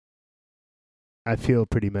I feel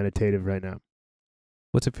pretty meditative right now.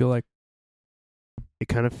 What's it feel like? It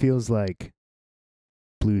kind of feels like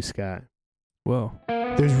blue sky. Whoa.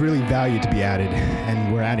 There's really value to be added,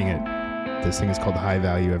 and we're adding it. This thing is called High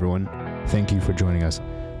Value, everyone. Thank you for joining us.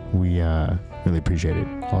 We really appreciate it.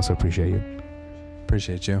 Also appreciate you.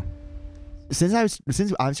 Appreciate you. Since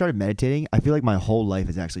I've started meditating, I feel like my whole life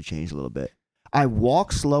has actually changed a little bit. I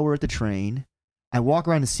walk slower at the train. I walk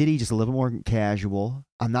around the city just a little more casual.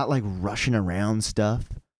 I'm not like rushing around stuff.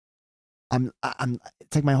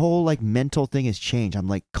 It's like my whole like mental thing has changed. I'm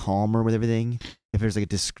like calmer with everything. If there's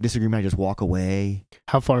like a disagreement, I just walk away.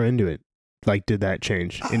 How far into it? Like, did that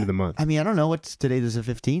change into the month? I mean, I don't know. What's today? Is the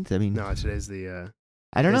 15th? I mean, No, today's the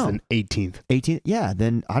I don't know. the 18th. 18th? Yeah.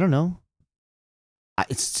 Then I don't know.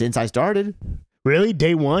 It's since I started. Really?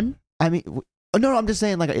 Day one? I mean, no, I'm just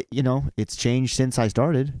saying, like, it's changed since I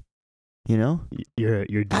started. You know, You're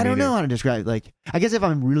I don't know how to describe it. Like, I guess if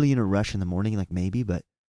I'm really in a rush in the morning, like maybe, but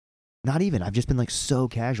not even. I've just been like so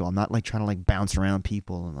casual. I'm not like trying to like bounce around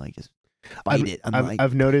people and like just fight it.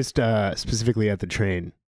 I've noticed specifically at the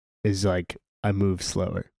train is like I move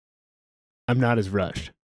slower. I'm not as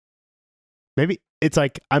rushed. Maybe it's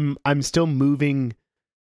like I'm still moving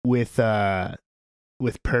with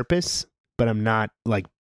purpose, but I'm not like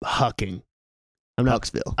hucking. I'm not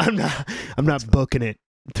Hucksville. I'm not booking it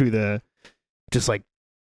through the just like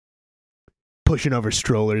pushing over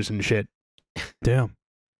strollers and shit. Damn.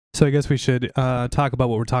 So I guess we should talk about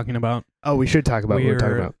what we're talking about. Oh, we should talk about what we're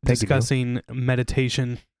talking We're about. Thank you, Joe. discussing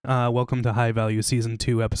meditation. Welcome to High Value Season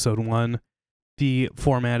 2, Episode 1. The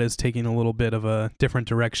format is taking a little bit of a different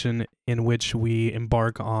direction in which we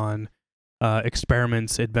embark on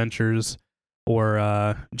experiments, adventures,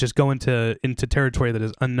 or just go into territory that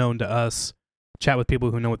is unknown to us, chat with people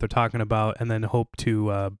who know what they're talking about, and then hope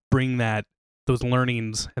to bring those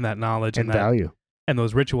learnings and that knowledge And that value. and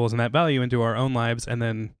those rituals and that value into our own lives and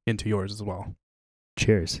then into yours as well.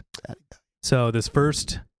 Cheers. So this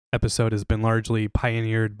first episode has been largely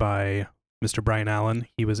pioneered by Mr. Brian Allen.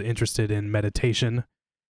 He was interested in meditation.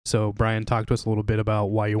 So Brian, talk to us a little bit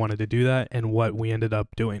about why you wanted to do that and what we ended up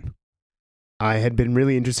doing. I had been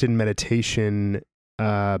really interested in meditation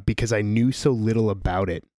because I knew so little about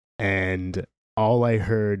it, and all I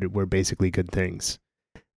heard were basically good things.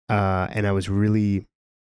 And I was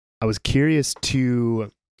curious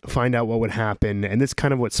to find out what would happen, and this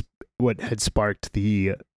kind of what had sparked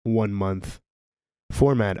the 1 month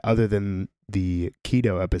format, other than the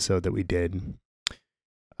keto episode that we did,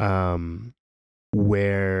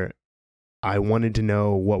 where I wanted to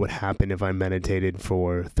know what would happen if I meditated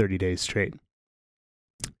for 30 days straight.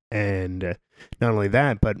 And not only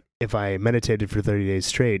that, but if I meditated for 30 days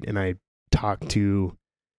straight and I talked to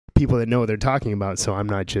people that know what they're talking about, so I'm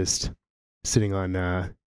not just sitting on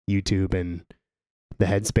YouTube and the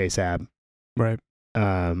Headspace app, Right.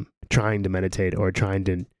 trying to meditate or trying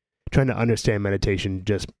to understand meditation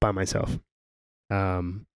just by myself.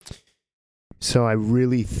 So I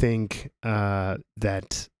really think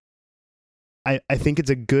that I think it's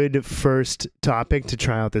a good first topic to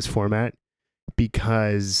try out this format,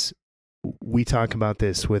 because we talk about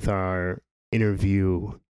this with our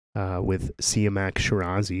interview with Siamak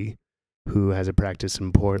Shirazi, who has a practice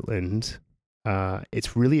in Portland.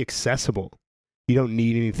 It's really accessible. You don't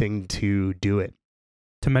need anything to do it.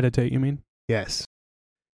 To meditate, you mean? Yes.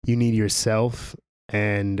 You need yourself,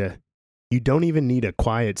 and you don't even need a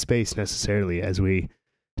quiet space necessarily, as we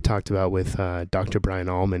talked about with Dr. Brian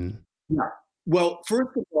Allman. Yeah. Well,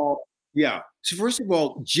 first of all, yeah. So first of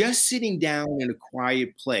all, just sitting down in a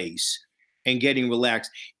quiet place and getting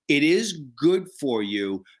relaxed, it is good for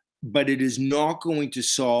you, but it is not going to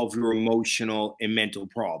solve your emotional and mental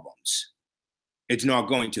problems. It's not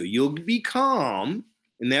going to. You'll be calm,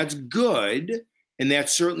 and that's good, and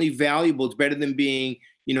that's certainly valuable. It's better than being,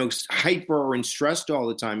 hyper and stressed all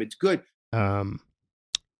the time. It's good.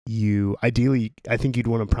 You ideally, I think you'd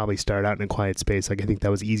want to probably start out in a quiet space. Like, I think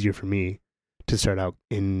that was easier for me to start out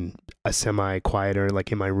in a semi-quieter,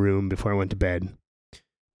 like in my room before I went to bed.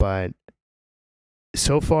 But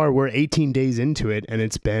so far, we're 18 days into it, and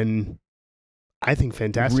it's been, I think,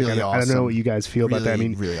 fantastic. Really I don't know what you guys feel about that. I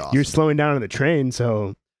mean, really awesome. you're slowing down on the train,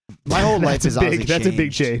 so My whole life is obviously that's a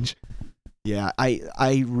big changed. change. Yeah,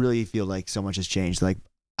 I really feel like so much has changed. Like,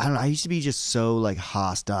 I don't know, I used to be just so like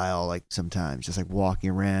hostile, like sometimes just like walking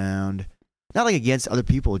around, not like against other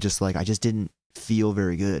people, just like I just didn't feel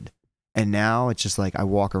very good. And now it's just like I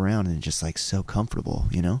walk around and it's just like so comfortable,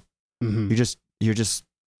 Mm-hmm. You're just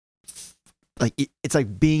like it's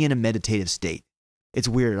like being in a meditative state. It's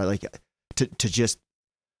weird, like to just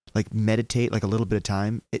like meditate like a little bit of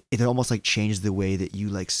time. It almost like changes the way that you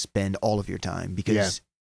like spend all of your time, because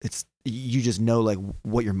you just know like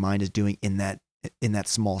what your mind is doing in that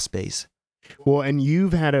small space. Well, and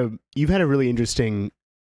you've had a really interesting,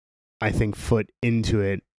 I think, foot into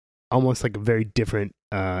it, almost like a very different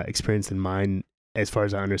experience than mine, as far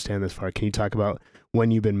as I understand this far. Can you talk about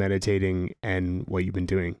when you've been meditating and what you've been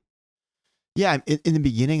doing? Yeah, in the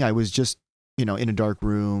beginning, I was just, in a dark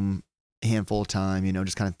room, handful of time,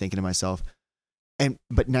 just kind of thinking to myself.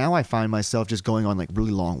 But now I find myself just going on like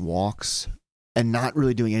really long walks and not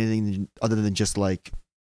really doing anything other than just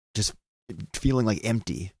feeling like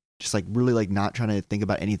empty. Just like really like not trying to think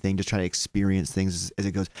about anything, just trying to experience things as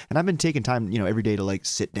it goes. And I've been taking time, every day to like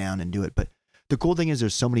sit down and do it. But the cool thing is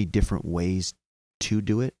there's so many different ways to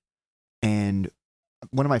do it. And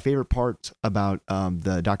one of my favorite parts about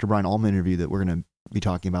the Dr. Brian Allman interview that we're going to be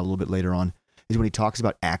talking about a little bit later on is when he talks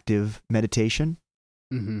about active meditation.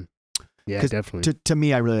 Mm-hmm. Yeah, definitely. To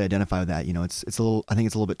me, I really identify with that. It's a little. I think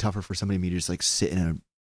it's a little bit tougher for somebody to me to just like sit in a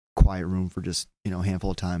quiet room for just a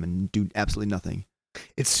handful of time and do absolutely nothing.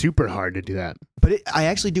 It's super hard to do that, but I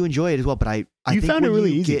actually do enjoy it as well. But I think found it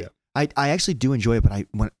really easy. I actually do enjoy it,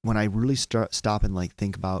 but when I really stop and like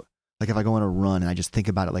think about, like if I go on a run and I just think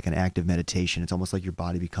about it like an active meditation, it's almost like your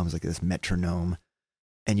body becomes like this metronome,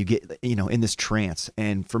 and you get in this trance.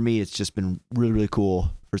 And for me, it's just been really, really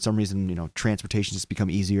cool. For some reason, transportation just become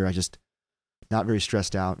easier. I just not very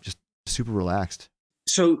stressed out, just super relaxed.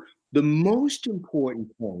 So the most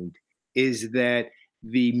important point is that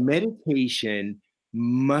the meditation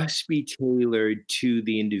must be tailored to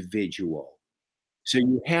the individual. So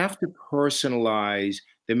you have to personalize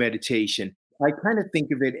the meditation. I kind of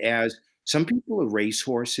think of it as some people are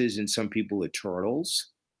racehorses and some people are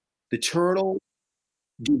turtles. The turtles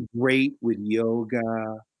do great with yoga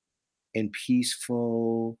and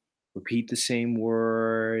peaceful, repeat the same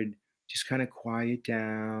word, just kind of quiet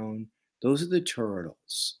down. Those are the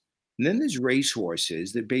turtles. And then there's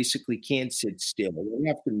racehorses that basically can't sit still. They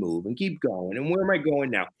have to move and keep going. And where am I going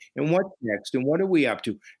now? And what's next? And what are we up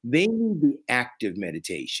to? They need the active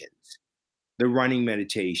meditations, the running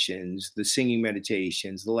meditations, the singing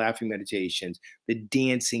meditations, the laughing meditations, the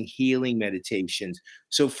dancing, healing meditations.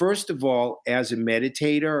 So first of all, as a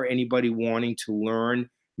meditator or anybody wanting to learn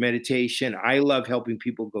meditation, I love helping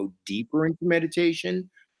people go deeper into meditation,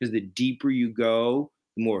 because the deeper you go,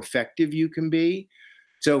 the more effective you can be.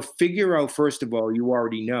 So figure out, first of all, you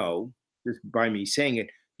already know, just by me saying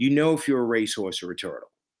it, if you're a racehorse or a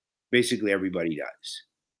turtle. Basically, everybody does.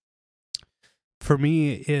 For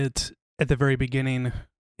me, at the very beginning,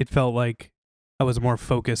 it felt like I was more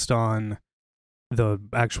focused on the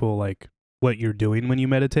actual, like, what you're doing when you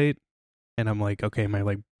meditate. And I'm like, okay,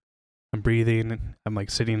 I'm breathing, I'm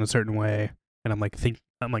like sitting a certain way, and I'm like kind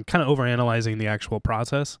of overanalyzing the actual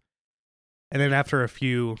process. And then after a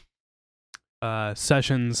few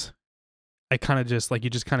sessions, I kind of just you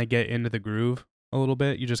just kind of get into the groove a little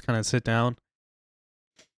bit. You just kind of sit down.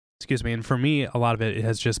 Excuse me. And for me, a lot of it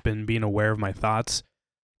has just been being aware of my thoughts,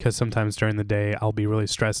 because sometimes during the day I'll be really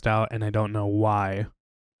stressed out and I don't know why.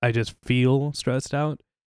 I just feel stressed out,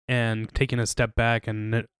 and taking a step back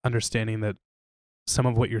and understanding that some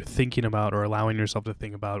of what you're thinking about or allowing yourself to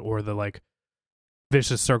think about, or the like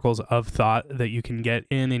vicious circles of thought that you can get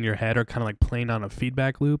in your head, are kind of like playing on a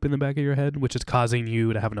feedback loop in the back of your head, which is causing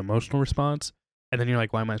you to have an emotional response. And then you're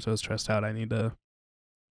like, why am I so stressed out? I need to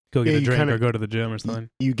go get a drink or go to the gym or something.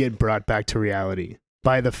 You get brought back to reality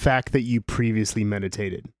by the fact that you previously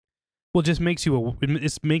meditated. Well, it just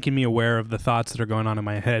it's making me aware of the thoughts that are going on in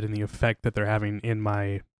my head and the effect that they're having in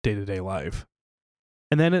my day-to-day life.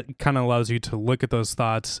 And then it kind of allows you to look at those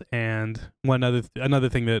thoughts. And another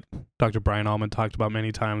thing that Dr. Brian Allman talked about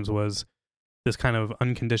many times was this kind of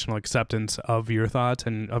unconditional acceptance of your thoughts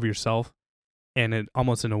and of yourself. And it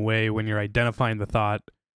almost in a way, when you're identifying the thought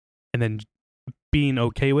and then being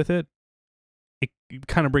okay with it, it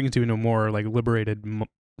kind of brings you into a more like liberated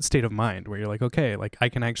state of mind, where you're like, okay, like I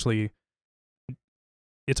can actually,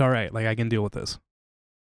 it's all right. Like I can deal with this.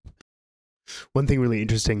 One thing really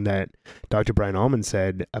interesting that Dr. Brian Allman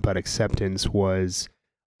said about acceptance was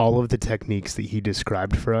all of the techniques that he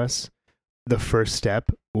described for us. The first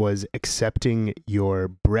step was accepting your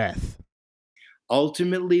breath.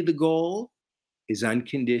 Ultimately, the goal is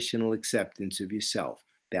unconditional acceptance of yourself.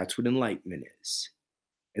 That's what enlightenment is.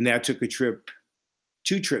 And that took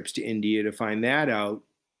 2 trips to India to find that out.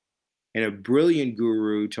 And a brilliant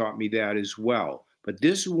guru taught me that as well. But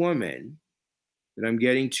this woman, that I'm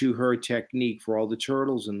getting to her technique for all the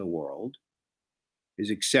turtles in the world, is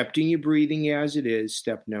accepting your breathing as it is,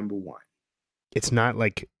 step number 1. It's not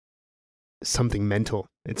like something mental.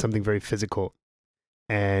 It's something very physical.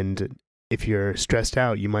 And if you're stressed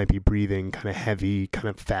out, you might be breathing kind of heavy, kind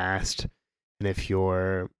of fast. And if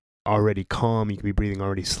you're already calm, you could be breathing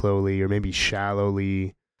already slowly or maybe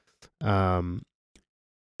shallowly. And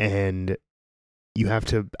you have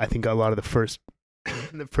to, I think a lot of the first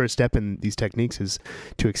step in these techniques is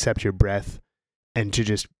to accept your breath and to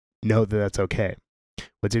just know that that's okay.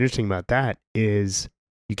 What's interesting about that is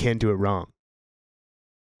you can't do it wrong,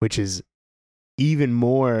 which is even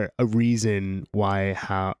more a reason why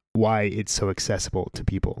it's so accessible to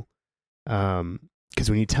people. Because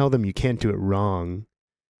when you tell them you can't do it wrong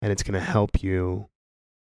and it's going to help you,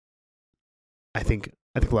 I think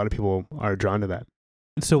a lot of people are drawn to that.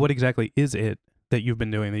 So what exactly is it that you've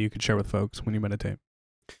been doing that you could share with folks when you meditate?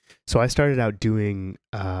 So I started out doing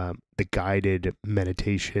the guided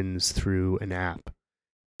meditations through an app,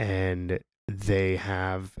 and they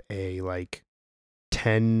have a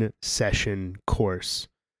 10 session course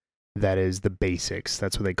that is the basics.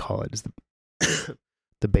 That's what they call it, is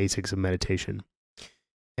the basics of meditation.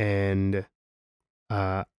 And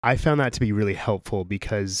I found that to be really helpful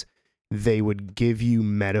because they would give you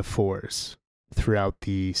metaphors throughout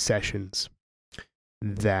the sessions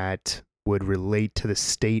that would relate to the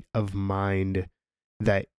state of mind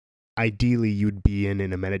that ideally you'd be in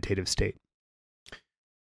a meditative state.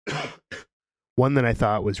 One that I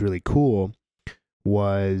thought was really cool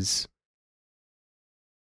was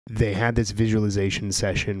they had this visualization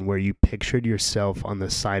session where you pictured yourself on the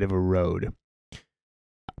side of a road,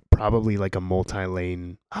 probably like a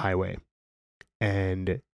multi-lane highway,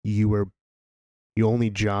 and your only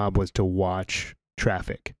job was to watch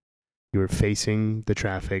traffic. You were facing the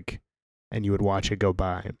traffic and you would watch it go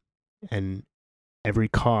by, and every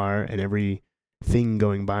car and every thing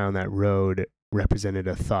going by on that road represented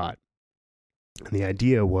a thought. And the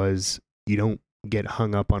idea was you don't get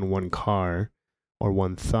hung up on one car or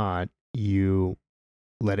one thought. You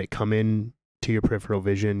let it come in to your peripheral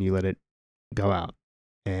vision, you let it go out,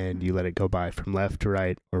 and you let it go by from left to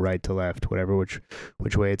right or right to left, whatever which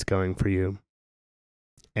way it's going for you.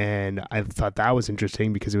 And I thought that was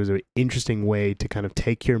interesting because it was an interesting way to kind of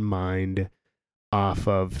take your mind off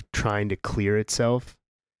of trying to clear itself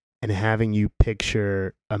and having you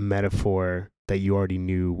picture a metaphor that you already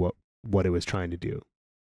knew what it was trying to do,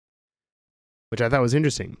 which I thought was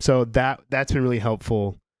interesting. So that's been really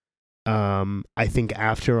helpful. I think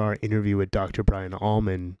after our interview with Dr. Brian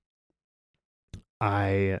Allman,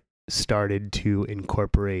 I started to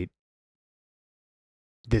incorporate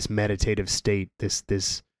this meditative state,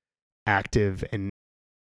 this active and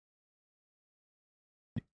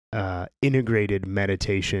integrated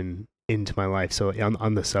meditation into my life. So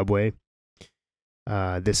on the subway,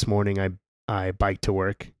 this morning I biked to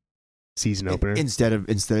work, season opener. Instead of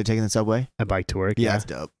taking the subway? I biked to work. Yeah, that's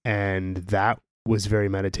dope. And that was very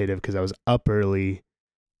meditative because I was up early.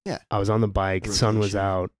 Yeah. I was on the bike, Rotation. Sun was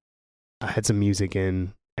out. I had some music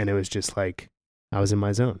in, and it was just like I was in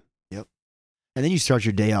my zone. Yep. And then you start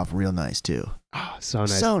your day off real nice too. Oh, so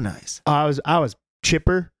nice. So nice. I was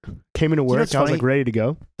chipper. Came into work. what's I was funny? ready to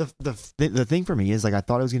go. The thing for me is I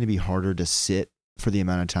thought it was going to be harder to sit for the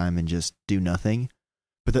amount of time and just do nothing.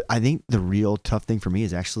 But I think the real tough thing for me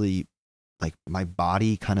is actually my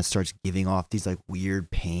body kind of starts giving off these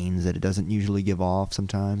weird pains that it doesn't usually give off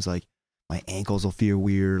sometimes. My ankles will feel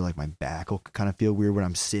weird. My back will kind of feel weird when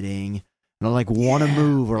I'm sitting. And I'll want to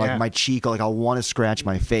move, or my cheek, or I'll want to scratch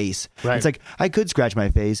my face. Right. It's I could scratch my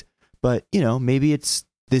face, but maybe this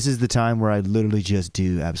is the time where I literally just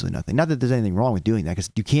do absolutely nothing. Not that there's anything wrong with doing that, because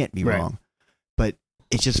you can't be wrong. But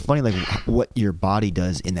it's just funny, what your body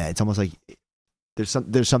does in that. It's almost like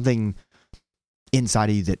there's something inside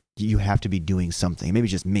of you that you have to be doing something. Maybe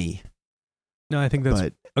just me. No, I think that's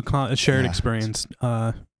a shared experience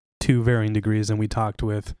to varying degrees. And we talked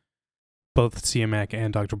with both CMAC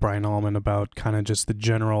and Dr. Brian Allman about kind of just the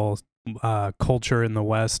general culture in the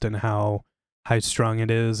West and how high-strung it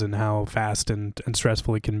is and how fast and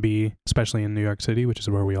stressful it can be, especially in New York City, which is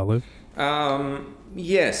where we all live.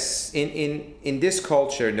 Yes. In this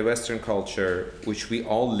culture, in the Western culture, which we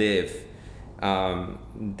all live,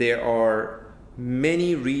 there are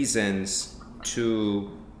many reasons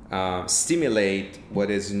to stimulate what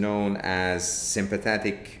is known as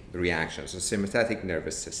sympathetic reactions, or sympathetic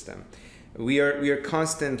nervous system. We are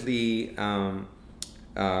constantly kind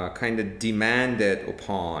of demanded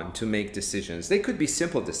upon to make decisions. They could be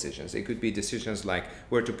simple decisions. They could be decisions like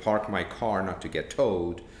where to park my car not to get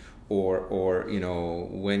towed, or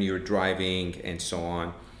when you're driving and so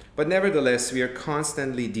on. But nevertheless, we are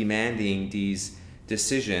constantly demanding these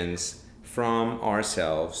decisions from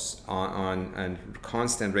ourselves on a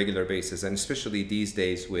constant, regular basis, and especially these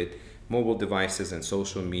days with mobile devices and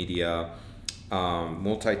social media,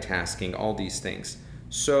 multitasking, all these things.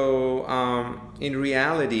 So in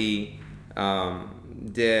reality,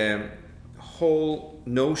 The whole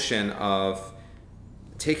notion of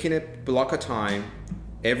taking a block of time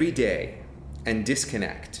every day and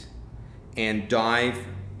disconnect and dive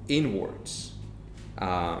inwards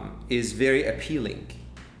is very appealing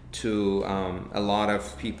to a lot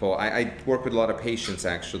of people. I work with a lot of patients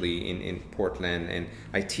actually in Portland, and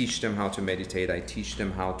I teach them how to meditate. I teach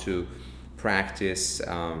them how to practice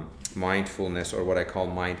mindfulness, or what I call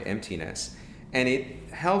mind emptiness. And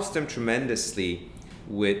it helps them tremendously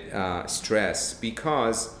with stress,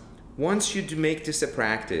 because once you do make this a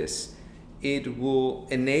practice, it will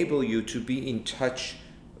enable you to be in touch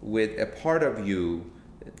with a part of you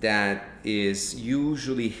that is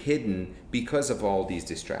usually hidden because of all these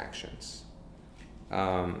distractions.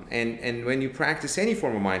 And when you practice any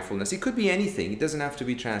form of mindfulness, it could be anything. It doesn't have to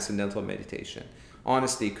be transcendental meditation.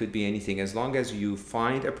 Honestly, it could be anything, as long as you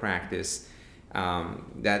find a practice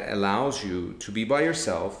that allows you to be by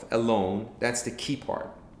yourself, alone. That's the key part.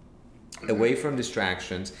 Away from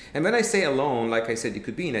distractions. And when I say alone, like I said, it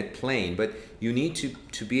could be in a plane, but you need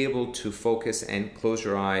to be able to focus and close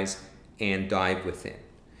your eyes and dive within.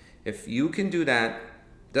 If you can do that,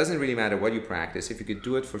 doesn't really matter what you practice. If you could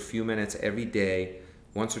do it for a few minutes every day,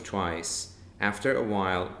 once or twice, after a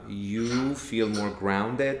while, you feel more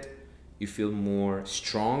grounded, you feel more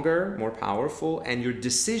stronger, more powerful, and your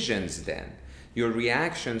decisions then, your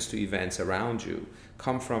reactions to events around you,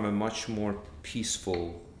 come from a much more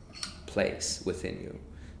peaceful place within you.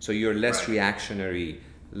 So you're less reactionary,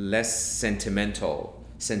 less sentimental,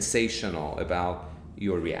 sensational about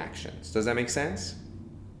your reactions. Does that make sense?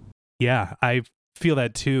 Yeah, I feel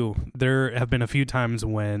that too. There have been a few times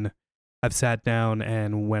when I've sat down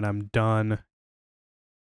and when I'm done,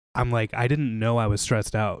 I'm like, I didn't know I was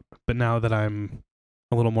stressed out, but now that I'm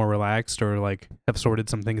a little more relaxed, or like have sorted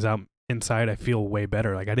some things out inside, I feel way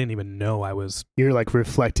better. Like I didn't even know I was. You're like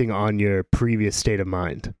reflecting on your previous state of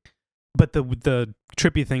mind. But the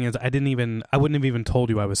trippy thing is, I wouldn't have even told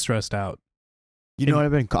you I was stressed out. You know what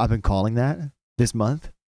I've been calling that this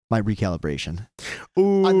month? My recalibration.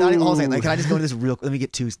 Ooh. I'm not even all saying, like, can I just go into this real? Let me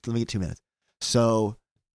get 2 minutes. So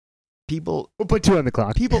we'll put 2 on the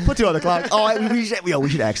clock. People put 2 on the clock. We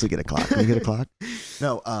should actually get a clock. Can we get a clock?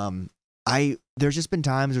 No. There's just been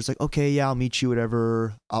times where it's like, okay, yeah, I'll meet you,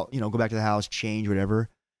 whatever. I'll go back to the house, change, whatever.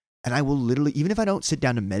 And I will literally, even if I don't sit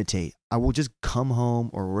down to meditate, I will just come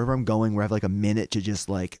home or wherever I'm going, where I have like a minute to just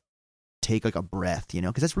like take like a breath,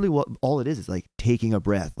 because that's really what all it is like taking a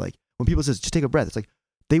breath. Like when people say just take a breath, it's like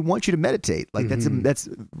they want you to meditate. Like that's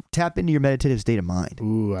tap into your meditative state of mind.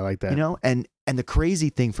 Ooh, I like that. And the crazy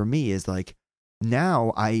thing for me is like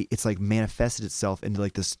now it's like manifested itself into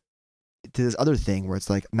like this other thing where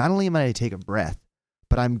it's like, not only am I going to take a breath,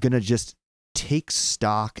 but I'm going to just take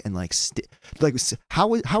stock and like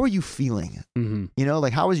how are you feeling? Mm-hmm.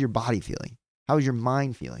 Like how is your body feeling? How is your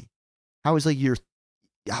mind feeling? How is you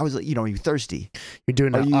thirsty? You're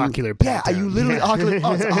doing an ocular pat down. Are you literally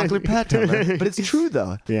it's ocular pat down, right? But it's true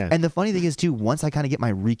though. Yeah. And the funny thing is too, once I kind of get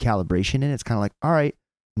my recalibration in, it's kind of like, all right,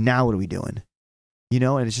 now what are we doing?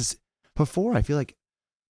 And it's just, before I feel like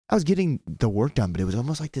I was getting the work done, but it was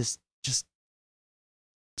almost like this just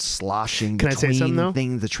sloshing. Can I say something though?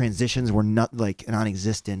 Things, the transitions were not like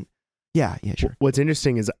non-existent. Yeah, sure. What's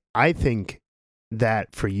interesting is I think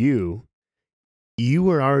that for you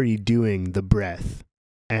were already doing the breath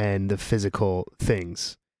and the physical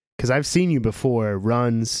things. Because I've seen you before,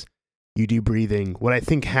 runs, you do breathing. What I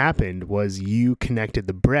think happened was you connected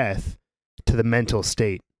the breath to the mental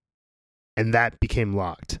state, and that became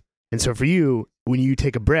locked. And so for you, when you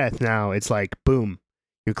take a breath now, it's like, boom,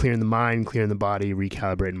 you're clearing the mind, clearing the body,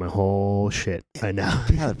 recalibrating my whole shit right now.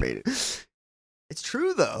 Calibrated. It's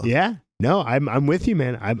true though. Yeah. No, I'm with you,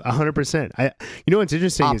 man. I'm 100%. What's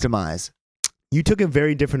interesting Optimize. is you took a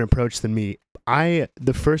very different approach than me.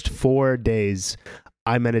 The first 4 days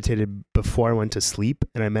I meditated before I went to sleep,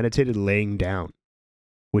 and I meditated laying down,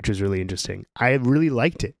 which was really interesting. I really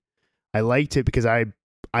liked it. I liked it because I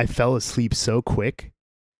fell asleep so quick,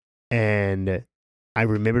 and I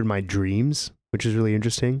remembered my dreams, which is really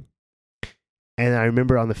interesting. And I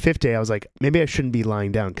remember on the 5th day, I was like, maybe I shouldn't be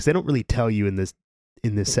lying down, because they don't really tell you in this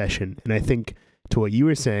session. And I think to what you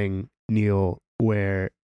were saying, Neil,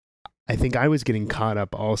 where I think I was getting caught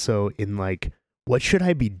up also in like, what should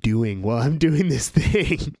I be doing while I'm doing this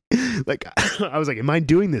thing? Like, I was like, am I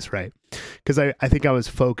doing this right? Because I think I was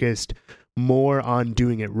focused more on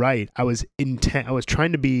doing it right. I was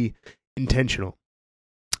trying to be intentional.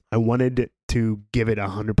 I wanted to give it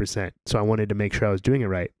 100%. So I wanted to make sure I was doing it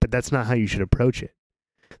right. But that's not how you should approach it.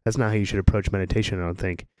 That's not how you should approach meditation, I don't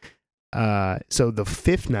think. So the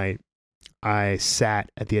 5th night, I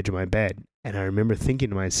sat at the edge of my bed, and I remember thinking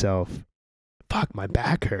to myself, fuck, my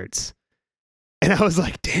back hurts. And I was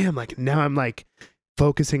like, damn, like now I'm like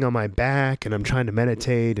focusing on my back and I'm trying to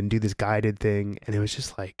meditate and do this guided thing. And it was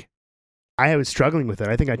just like, I was struggling with it.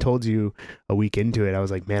 I think I told you a week into it, I was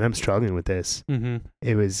like, man, I'm struggling with this. Mm-hmm.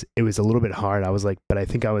 It was a little bit hard. I was like, but I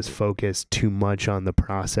think I was focused too much on the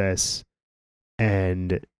process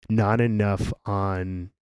and not enough on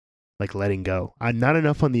like letting go. Not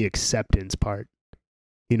enough on the acceptance part.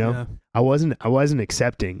 You know, Yeah. I wasn't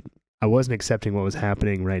accepting what was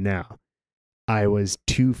happening right now. I was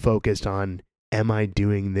too focused on, am I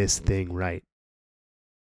doing this thing right?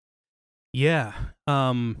 Yeah.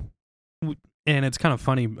 And it's kind of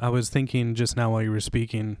funny. I was thinking just now while you were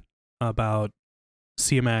speaking about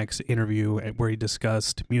CMAC's interview where he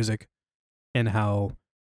discussed music and how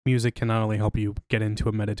music can not only help you get into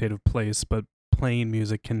a meditative place, but playing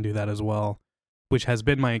music can do that as well, which has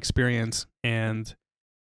been my experience. And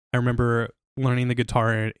I remember learning the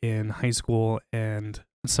guitar in high school, and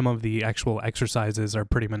some of the actual exercises are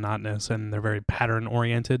pretty monotonous and they're very pattern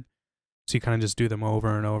oriented. So you kind of just do them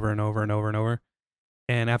over and over and over and over and over.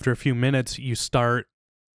 And after a few minutes, you start,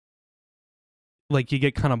 like, you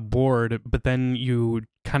get kind of bored, but then you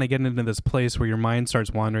kind of get into this place where your mind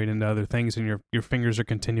starts wandering into other things and your fingers are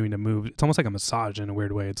continuing to move. It's almost like a massage in a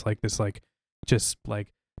weird way. It's like this, like, just like,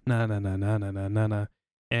 na na na na na na na na.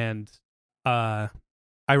 And I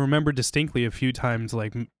remember distinctly a few times,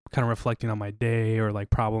 like, kind of reflecting on my day or, like,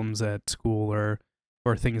 problems at school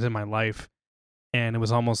or things in my life. And it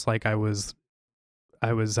was almost like I was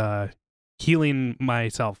healing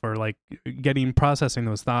myself or like processing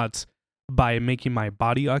those thoughts by making my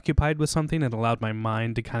body occupied with something. It allowed my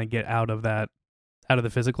mind to kind of get out of the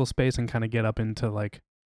physical space and kind of get up into like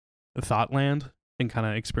the thought land and kind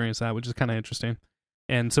of experience that, which is kind of interesting.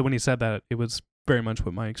 And so when he said that, it was very much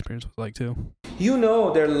what my experience was like too. You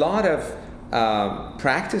know, there are a lot of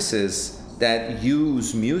practices that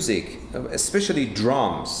use music, especially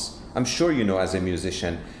drums. I'm sure you know as a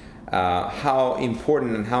musician how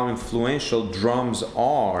important and how influential drums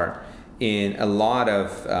are in a lot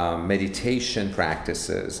of meditation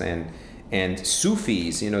practices and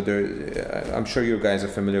Sufis. You know, I'm sure you guys are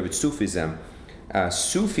familiar with Sufism.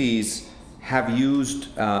 Sufis have used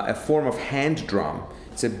a form of hand drum.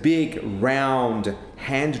 It's a big round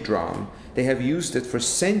hand drum. They have used it for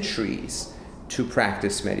centuries to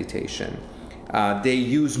practice meditation. They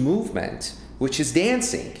use movement, which is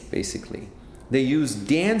dancing, basically. They use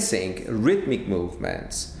dancing, rhythmic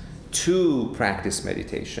movements to practice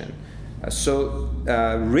meditation. So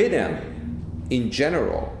rhythm, in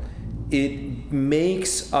general, it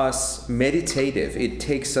makes us meditative. It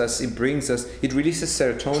releases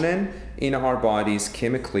serotonin in our bodies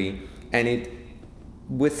chemically, and it,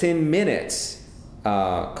 within minutes,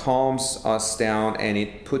 calms us down, and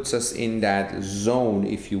it puts us in that zone,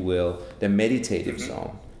 if you will, the meditative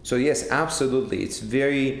zone. So yes, absolutely, it's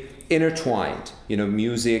very intertwined, you know,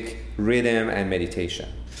 music, rhythm, and meditation.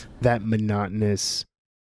 That monotonous,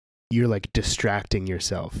 you're like distracting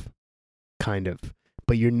yourself, kind of,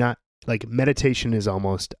 but you're not. Like, meditation is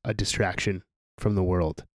almost a distraction from the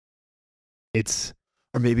world.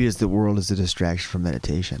 Or maybe the world is a distraction from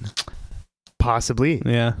meditation. Possibly.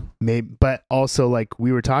 Yeah. Maybe, but also, like,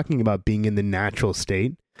 we were talking about being in the natural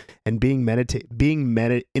state and being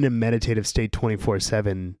in a meditative state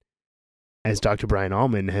 24/7, as Dr. Brian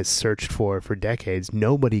Allman has searched for decades.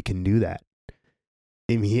 Nobody can do that.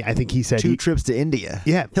 I think he said 2 trips to India.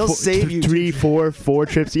 Yeah, he'll save you 3, 4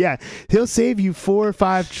 trips. Yeah, he'll save you 4 or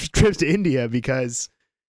 5 trips to India because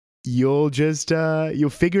you'll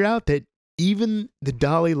figure out that even the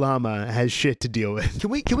Dalai Lama has shit to deal with. Can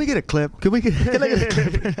we get a clip? Can I get a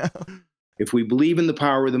clip? If we believe in the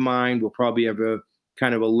power of the mind, we'll probably have a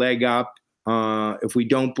kind of a leg up. If we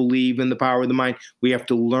don't believe in the power of the mind, we have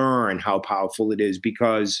to learn how powerful it is,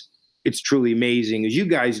 because it's truly amazing. As you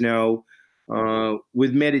guys know,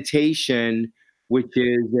 with meditation, which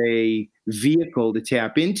is a vehicle to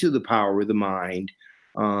tap into the power of the mind,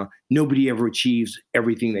 nobody ever achieves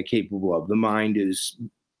everything they're capable of. The mind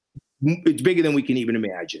it's bigger than we can even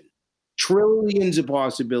imagine. Trillions of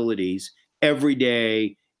possibilities every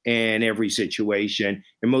day and every situation.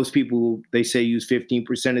 And most people, they say, use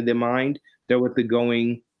 15% of their mind. That's what the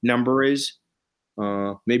going number is.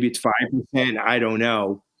 Maybe it's 5%. I don't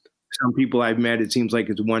know. Some people I've met, it seems like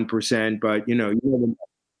it's 1%, but you know.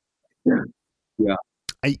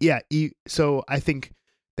 Yeah. So I think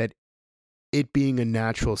that it being a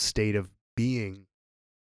natural state of being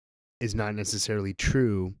is not necessarily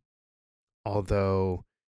true, although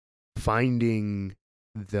finding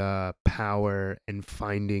the power and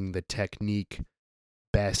finding the technique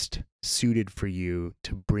best suited for you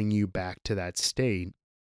to bring you back to that state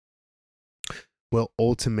will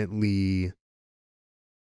ultimately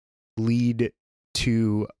lead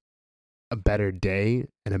to a better day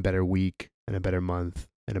and a better week and a better month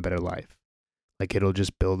and a better life. Like it'll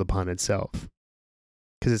just build upon itself.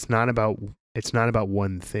 Because it's not about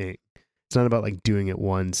one thing. It's not about like doing it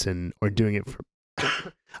once or doing it for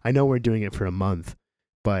I know we're doing it for a month,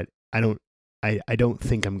 but I don't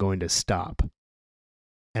think I'm going to stop.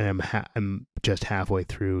 And I'm just halfway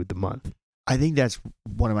through the month. I think that's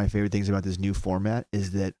one of my favorite things about this new format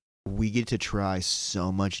is that we get to try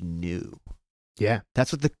so much new. Yeah.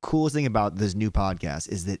 That's what the coolest thing about this new podcast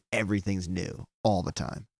is, that everything's new all the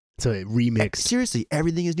time. So it remixed. Seriously,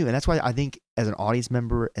 everything is new. And that's why I think as an audience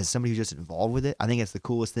member, as somebody who's just involved with it, I think that's the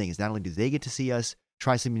coolest thing is not only do they get to see us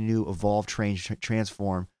try something new, evolve,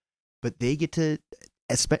 transform, but they get to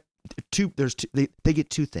they get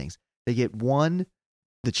two things. They get one,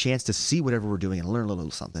 the chance to see whatever we're doing and learn a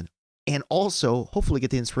little something. And also, hopefully, get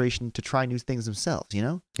the inspiration to try new things themselves, you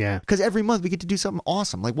know? Yeah. Because every month we get to do something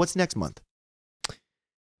awesome. Like, what's next month?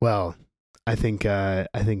 Well, I think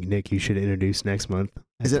Nick, you should introduce next month.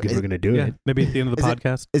 Is it- we're going to do Yeah, it. maybe at the end of the Is it-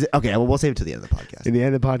 podcast. Is it okay? Well, we'll save it to the end of the podcast. In the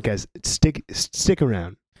end of the podcast, stick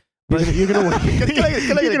around. You're gonna want. Can I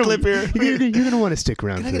get a clip here? You're gonna want to stick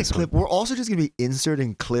around. Can I for get this a clip? one. We're also just gonna be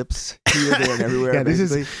inserting clips here, there, and everywhere. Yeah, this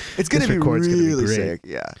is- basically. It's gonna this be record's gonna be really great. sick.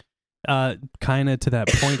 Yeah. Kind of to that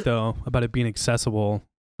point though, about it being accessible,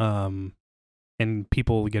 and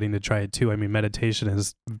people getting to try it too. I mean, meditation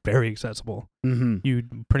is very accessible. Mm-hmm. You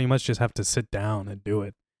pretty much just have to sit down and do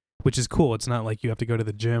it, which is cool. It's not like you have to go to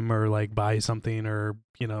the gym or like buy something or,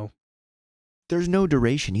 you know. There's no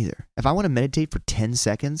duration either. If I want to meditate for 10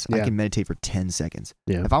 seconds, I Yeah. can meditate for 10 seconds.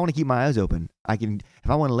 Yeah. If I want to keep my eyes open, I can. If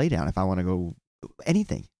I want to lay down, if I want to go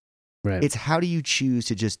anything. Right. It's how do you choose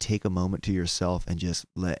to just take a moment to yourself and just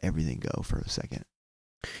let everything go for a second.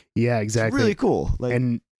 Yeah, It's exactly. really cool. Like,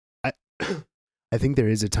 And I think there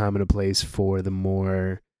is a time and a place for the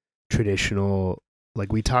more traditional.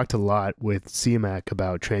 Like we talked a lot with CMAC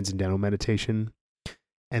about transcendental meditation,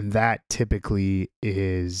 and that typically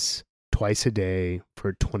is twice a day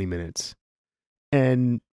for 20 minutes.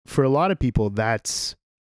 And for a lot of people, that's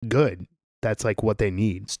good. That's like what they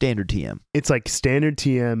need. standard TM. It's like standard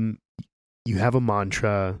TM. You have a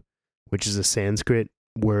mantra, which is a Sanskrit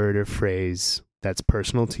word or phrase that's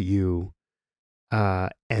personal to you.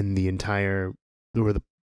 And the entire, or the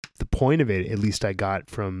point of it, at least I got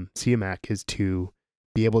from CMAC, is to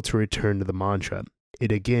be able to return to the mantra.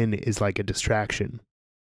 It again is like a distraction.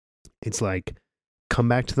 It's like, come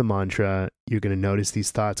back to the mantra. You're going to notice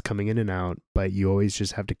these thoughts coming in and out, but you always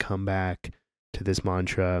just have to come back to this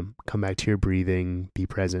mantra, come back to your breathing, be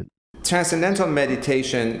present. Transcendental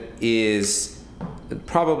meditation is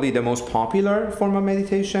probably the most popular form of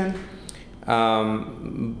meditation,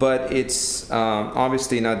 but it's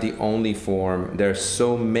obviously not the only form. There are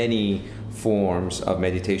so many forms of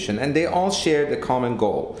meditation, and they all share the common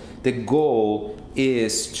goal. The goal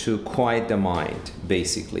is to quiet the mind,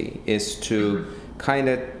 basically, is to kind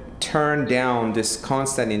of turn down this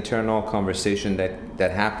constant internal conversation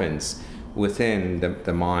that happens within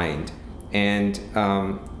the mind. And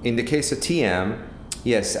in the case of TM,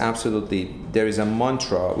 yes, absolutely, there is a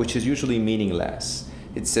mantra which is usually meaningless.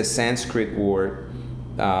 It's a Sanskrit word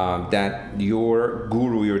that your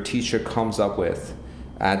guru, your teacher, comes up with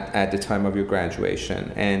at the time of your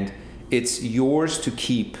graduation, and it's yours to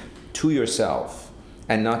keep to yourself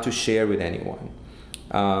and not to share with anyone.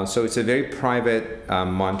 So it's a very private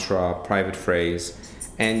mantra, private phrase,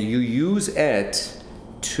 and you use it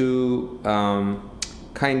to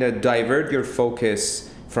kind of divert your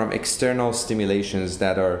focus from external stimulations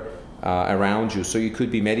that are around you. So you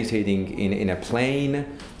could be meditating in a plane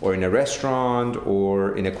or in a restaurant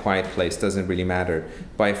or in a quiet place, doesn't really matter.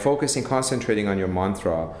 By focusing, concentrating on your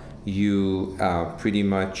mantra, you pretty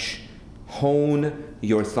much hone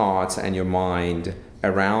your thoughts and your mind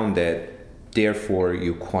around it. Therefore,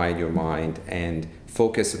 you quiet your mind and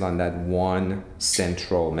focus on that one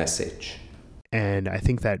central message. And I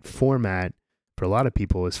think that format for a lot of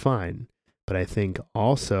people is fine. But I think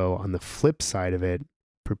also on the flip side of it,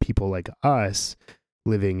 for people like us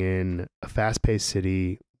living in a fast-paced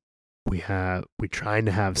city, we're trying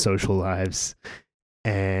to have social lives,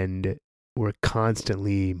 and we're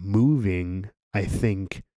constantly moving. I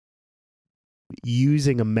think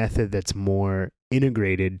using a method that's more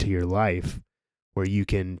integrated to your life, where you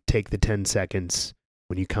can take the 10 seconds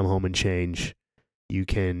when you come home and change, you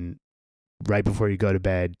can, right before you go to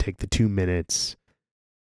bed, take the 2 minutes,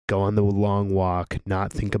 go on the long walk,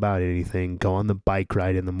 not think about anything, go on the bike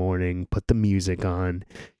ride in the morning, put the music on.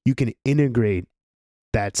 You can integrate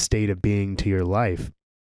that state of being to your life.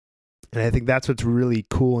 And I think that's what's really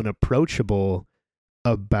cool and approachable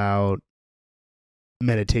about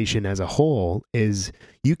meditation as a whole is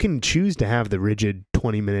you can choose to have the rigid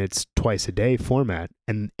 20 minutes twice a day format.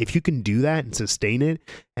 And if you can do that and sustain it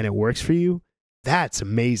and it works for you, that's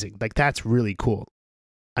amazing. Like, that's really cool.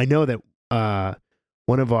 I know that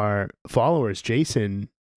one of our followers, Jason,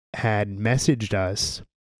 had messaged us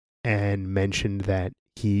and mentioned that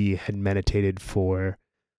he had meditated for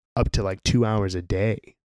up to like 2 hours a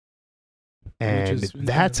day. And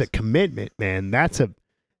that's a commitment, man. That's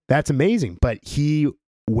amazing. But he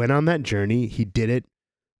went on that journey. He did it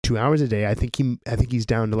 2 hours a day. I think he's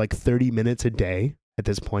down to like 30 minutes a day at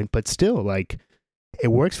this point, but still, like, it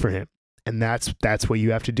works for him. And that's what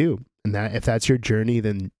you have to do. And that if that's your journey,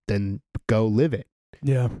 then go live it.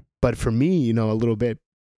 Yeah. But for me, a little bit,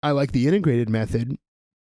 I like the integrated method,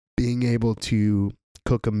 being able to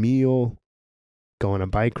cook a meal, go on a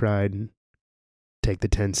bike ride, take the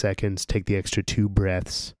 10 seconds, take the extra 2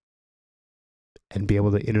 breaths, and be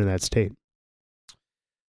able to enter that state.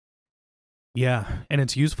 Yeah, and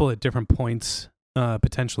it's useful at different points,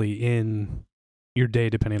 potentially in your day,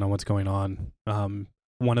 depending on what's going on.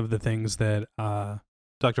 One of the things that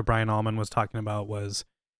Dr. Brian Allman was talking about was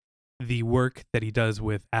the work that he does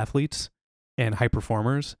with athletes and high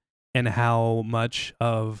performers, and how much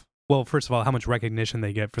of, well, first of all, how much recognition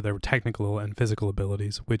they get for their technical and physical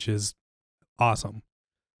abilities, which is awesome.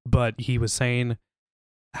 But he was saying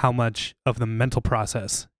how much of the mental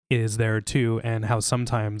process is there too, and how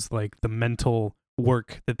sometimes like the mental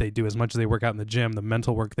work that they do, as much as they work out in the gym, the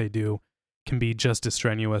mental work they do can be just as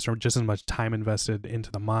strenuous or just as much time invested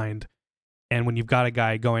into the mind. And when you've got a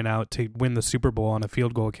guy going out to win the Super Bowl on a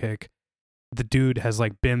field goal kick, the dude has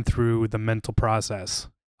like been through the mental process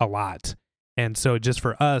a lot. And so just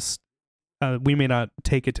for us, we may not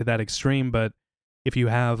take it to that extreme, but if you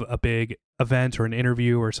have a big event or an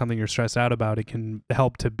interview or something you're stressed out about, it can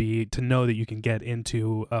help to know that you can get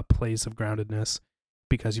into a place of groundedness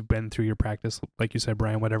because you've been through your practice, like you said,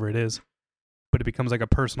 Brian, whatever it is. But it becomes like a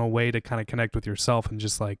personal way to kind of connect with yourself and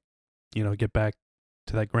just like, get back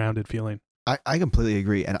to that grounded feeling. I completely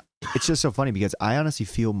agree. And it's just so funny because I honestly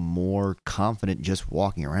feel more confident just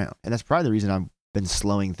walking around. And that's probably the reason I've been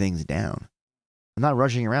slowing things down. I'm not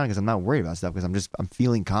rushing around because I'm not worried about stuff, because I'm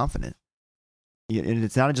feeling confident. And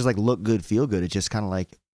it's not just like look good, feel good. It's just kind of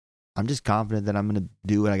like, I'm just confident that I'm going to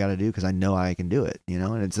do what I got to do because I know I can do it,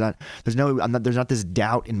 and it's not, there's not this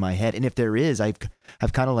doubt in my head. And if there is, I've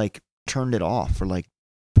kind of like turned it off, or like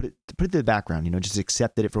put it to the background, just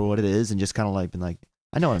accepted it for what it is and just kind of like been like,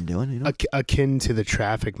 I know what I'm doing. Akin to the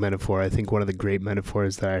traffic metaphor, I think one of the great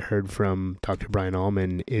metaphors that I heard from Dr. Brian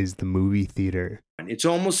Allman is the movie theater. It's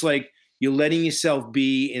almost like you're letting yourself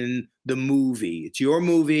be in the movie. It's your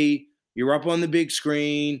movie. You're up on the big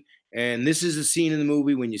screen, and this is a scene in the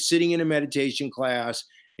movie when you're sitting in a meditation class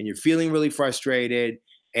and you're feeling really frustrated,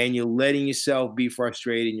 and you're letting yourself be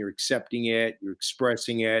frustrated, and you're accepting it, you're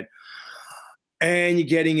expressing it, and you're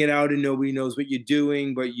getting it out, and nobody knows what you're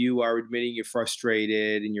doing, but you are admitting you're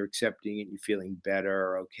frustrated, and you're accepting it, and you're feeling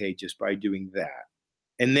better, okay, just by doing that.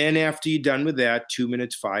 And then after you're done with that, 2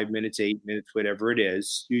 minutes, 5 minutes, 8 minutes, whatever it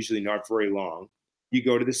is, usually not very long, you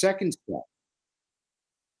go to the second step.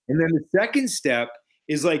 And then the second step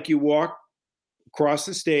is like you walk across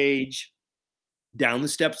the stage, down the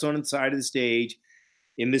steps on the side of the stage,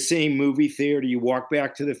 in the same movie theater, you walk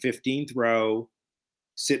back to the 15th row,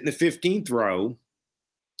 sit in the 15th row.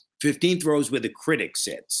 15th row is where the critic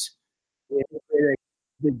sits. The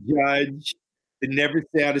judge, the never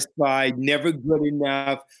satisfied, never good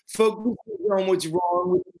enough, focuses on what's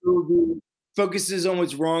wrong with the movie, focuses on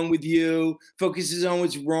what's wrong with you, focuses on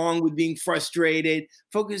what's wrong with being frustrated,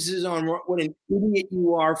 focuses on what an idiot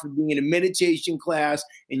you are for being in a meditation class,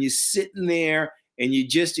 and you're sitting there and you're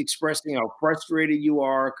just expressing how frustrated you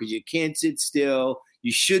are because you can't sit still.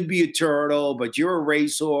 You should be a turtle, but you're a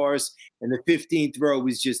racehorse. And the 15th row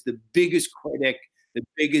is just the biggest critic, the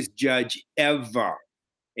biggest judge ever,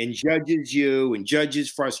 and judges you and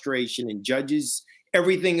judges frustration and judges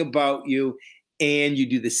everything about you. And you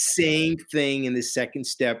do the same thing in the second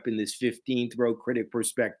step in this 15th row critic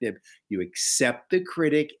perspective. You accept the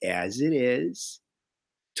critic as it is,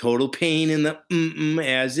 total pain in the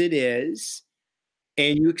as it is,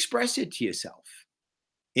 and you express it to yourself.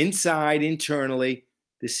 Inside, internally,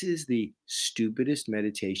 this is the stupidest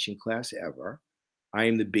meditation class ever. I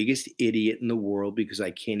am the biggest idiot in the world because I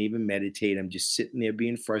can't even meditate. I'm just sitting there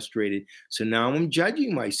being frustrated. So now I'm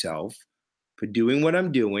judging myself for doing what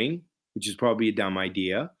I'm doing, which is probably a dumb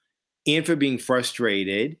idea, and for being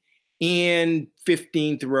frustrated. And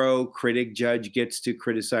 15th row critic judge gets to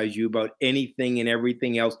criticize you about anything and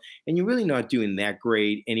everything else. And you're really not doing that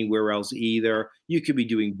great anywhere else either. You could be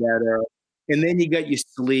doing better. And then you got your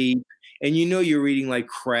sleep, and you know you're eating like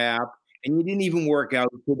crap, and you didn't even work out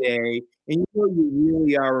today, and you know you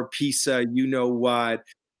really are a piece of you know what.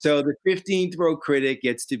 So the 15th row critic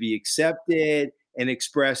gets to be accepted and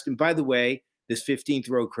expressed. And by the way, this 15th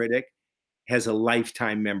row critic has a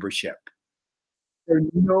lifetime membership. So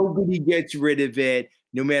nobody gets rid of it,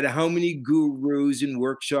 no matter how many gurus and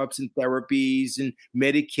workshops and therapies and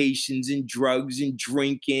medications and drugs and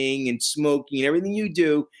drinking and smoking and everything you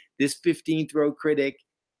do. This 15th row critic,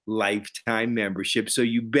 lifetime membership. So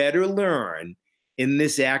you better learn in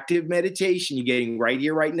this active meditation you're getting right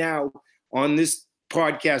here, right now on this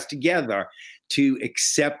podcast together to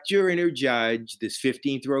accept your inner judge, this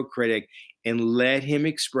 15th row critic, and let him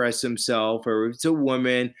express himself. Or if it's a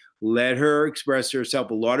woman, let her express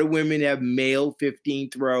herself. A lot of women have male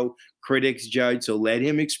 15th row critics judge, so let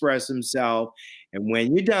him express himself. And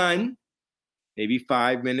when you're done, maybe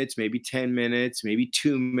 5 minutes, maybe 10 minutes, maybe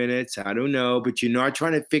 2 minutes, I don't know, but you're not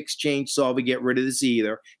trying to fix, change, solve, and get rid of this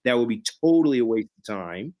either. That would be totally a waste of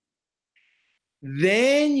time.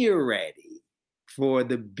 Then you're ready for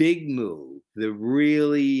the big move, the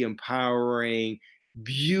really empowering,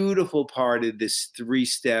 beautiful part of this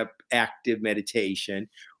 3-step active meditation,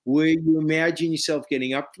 where you imagine yourself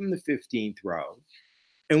getting up from the 15th row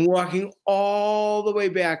and walking all the way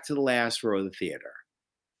back to the last row of the theater.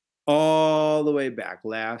 All the way back,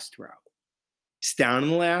 last row. It's down in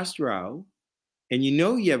the last row, and you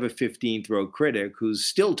know you have a 15th row critic who's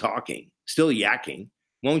still talking, still yakking,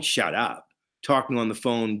 won't shut up, talking on the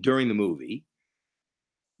phone during the movie.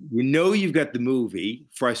 You know you've got the movie,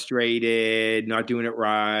 frustrated, not doing it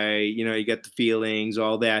right, you know, you got the feelings,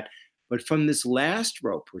 all that. But from this last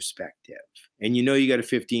row perspective, and you know you got a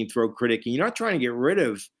 15th row critic, and you're not trying to get rid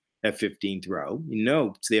of that 15th row. You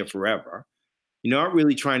know it's there forever. You're not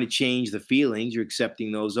really trying to change the feelings. You're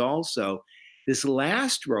accepting those also. This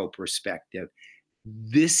last row perspective,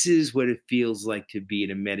 this is what it feels like to be in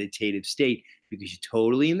a meditative state because you're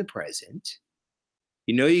totally in the present.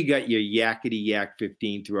 You know you got your yakety yak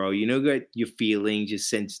 15th row. You know you got your feelings, your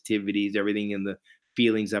sensitivities, everything in the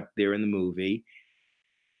feelings up there in the movie.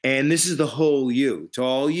 And this is the whole you. It's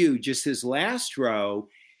all you. Just this last row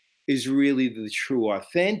is really the true,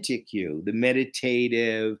 authentic you, the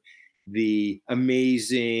meditative, the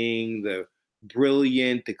amazing, the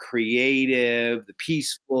brilliant, the creative, the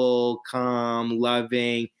peaceful, calm,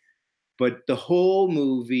 loving. But the whole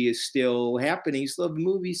movie is still happening. You still have the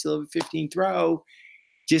movie, you still have a 15th row.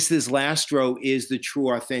 Just this last row is the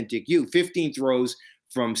true, authentic you. 15th rows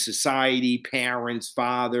from society, parents,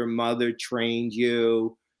 father, mother trained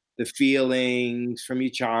you, the feelings from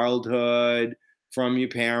your childhood, from your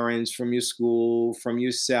parents, from your school, from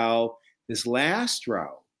yourself. This last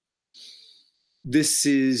row, this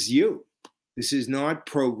is you. This is not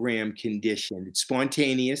program conditioned. It's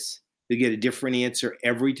spontaneous. You get a different answer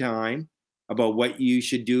every time about what you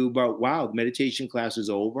should do about, wow, the meditation class is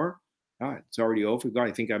over. God, it's already over. God,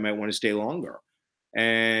 I think I might want to stay longer.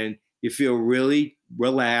 And you feel really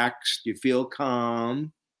relaxed. You feel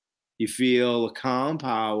calm. You feel a calm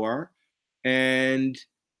power. And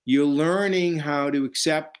you're learning how to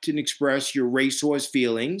accept and express your racehorse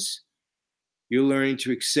feelings. You're learning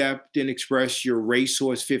to accept and express your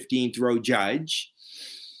racehorse 15th row judge.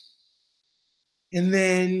 And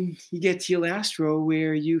then you get to your last row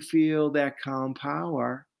where you feel that calm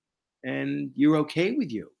power and you're okay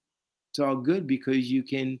with you. It's all good because you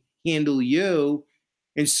can handle you.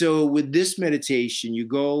 And so with this meditation, your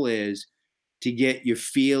goal is to get your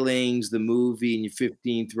feelings, the movie, and your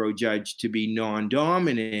 15th row judge to be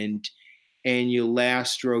non-dominant and your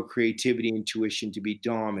last row creativity, intuition to be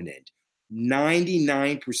dominant.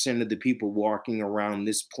 99% of the people walking around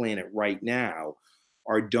this planet right now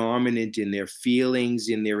are dominant in their feelings,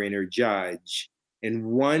 in their inner judge, and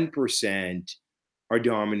 1% are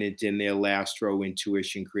dominant in their last row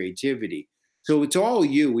intuition, creativity. So it's all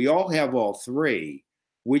you. We all have all three.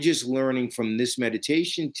 We're just learning from this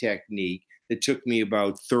meditation technique that took me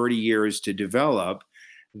about 30 years to develop,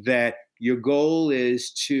 that your goal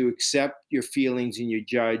is to accept your feelings and your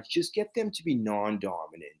judge, just get them to be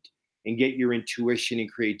non-dominant and get your intuition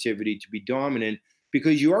and creativity to be dominant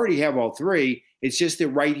because you already have all three. It's just that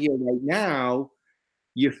right here, right now,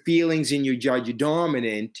 your feelings and your judge are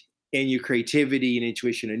dominant and your creativity and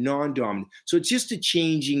intuition are non-dominant. So it's just a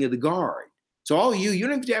changing of the guard. It's all you. You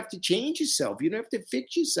don't have to change yourself. You don't have to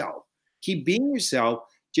fix yourself. Keep being yourself.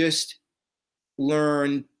 Just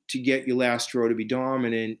learn to get your last row to be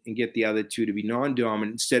dominant and get the other two to be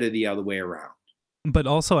non-dominant instead of the other way around. But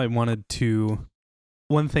also I wanted to,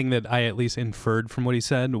 one thing that I at least inferred from what he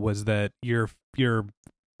said was that your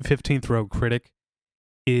 15th row critic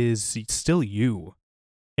is still you.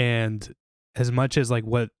 And as much as like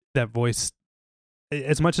what that voice,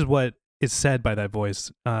 as much as what is said by that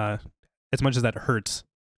voice, as much as that hurts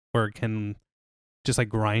or can just like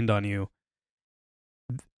grind on you,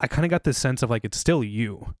 I kind of got this sense of like it's still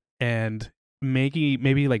you, and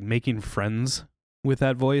maybe like making friends with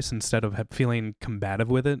that voice instead of feeling combative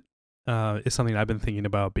with it is something I've been thinking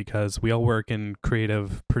about, because we all work in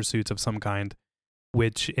creative pursuits of some kind,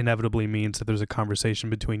 which inevitably means that there's a conversation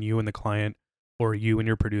between you and the client, or you and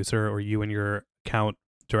your producer, or you and your account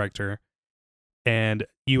director. And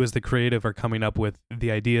you as the creative are coming up with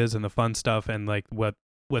the ideas and the fun stuff and like what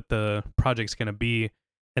the project's going to be.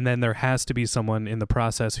 And then there has to be someone in the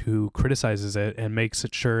process who criticizes it and makes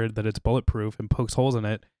it sure that it's bulletproof and pokes holes in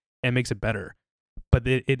it and makes it better. But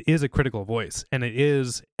it is a critical voice, and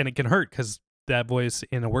it can hurt, because that voice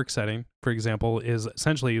in a work setting, for example, is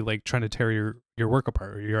essentially like trying to tear your work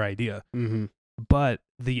apart or your idea. Mm-hmm. But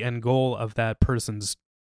the end goal of that person's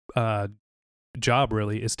job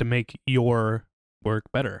really is to make your work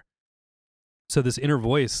better. So this inner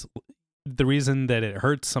voice, the reason that it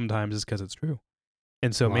hurts sometimes is because it's true.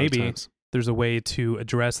 And so maybe there's a way to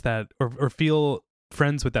address that, or feel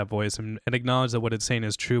friends with that voice and acknowledge that what it's saying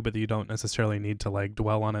is true, but that you don't necessarily need to like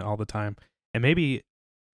dwell on it all the time. And maybe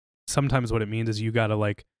sometimes what it means is you got to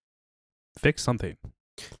like fix something.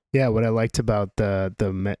 Yeah, what I liked about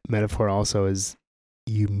the metaphor also is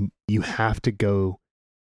you have to go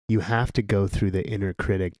through the inner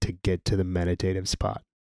critic to get to the meditative spot.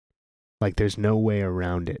 Like there's no way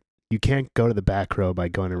around it. You can't go to the back row by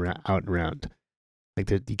going out and around. Like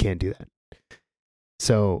you can't do that.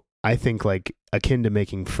 So I think like akin to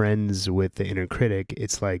making friends with the inner critic,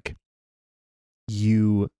 it's like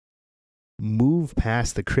you move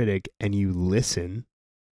past the critic and you listen.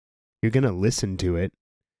 You're going to listen to it,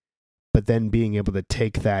 but then being able to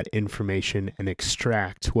take that information and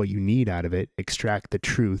extract what you need out of it, extract the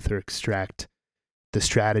truth or extract the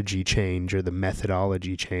strategy change or the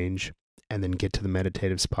methodology change, and then get to the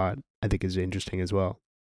meditative spot, I think is interesting as well.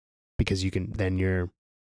 Because you're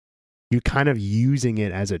kind of using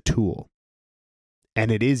it as a tool, and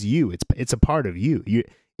it is you. It's a part of you.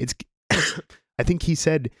 I think he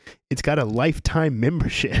said it's got a lifetime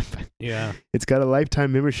membership. Yeah, it's got a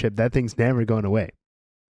lifetime membership. That thing's never going away.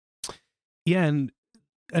 Yeah, and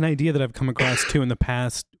an idea that I've come across too in the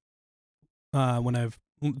past, when I've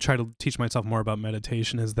tried to teach myself more about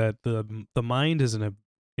meditation, is that the mind is an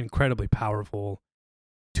incredibly powerful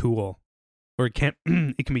tool, or it can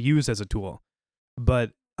be used as a tool.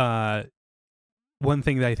 But one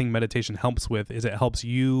thing that I think meditation helps with is it helps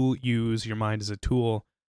you use your mind as a tool,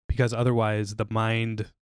 because otherwise the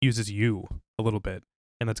mind uses you a little bit.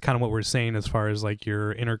 And that's kind of what we're saying as far as like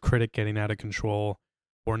your inner critic getting out of control,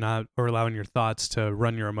 or allowing your thoughts to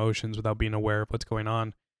run your emotions without being aware of what's going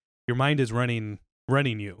on. Your mind is running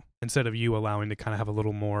you, instead of you allowing to kind of have a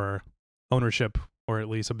little more ownership, or at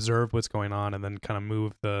least observe what's going on and then kind of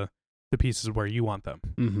move the pieces where you want them.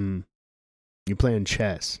 Mm-hmm. You're playing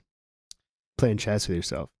chess with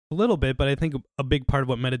yourself. A little bit, but I think a big part of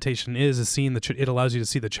what meditation is seeing it allows you to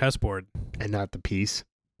see the chessboard. And not the piece.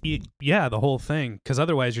 Yeah, the whole thing. Because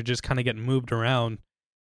otherwise you're just kind of getting moved around.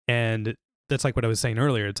 And that's like what I was saying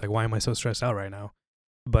earlier. It's like, why am I so stressed out right now?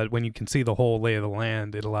 But when you can see the whole lay of the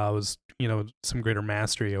land, it allows, some greater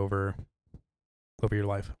mastery over your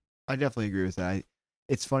life. I definitely agree with that.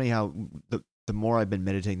 It's funny how the more I've been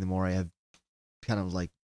meditating, the more I have kind of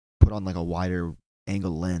like put on like a wider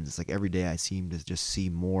angle lens. It's like every day I seem to just see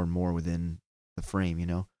more and more within the frame,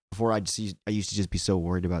 Before I used to just be so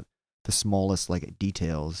worried about the smallest like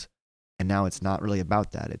details, and now it's not really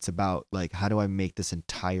about that. It's about like, how do I make this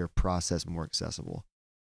entire process more accessible?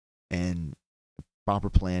 And proper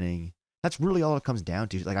planning. That's really all it comes down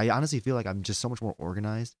to. Like, I honestly feel like I'm just so much more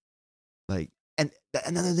organized. Like, and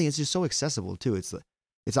another thing, it's just so accessible too.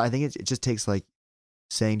 I think it just takes like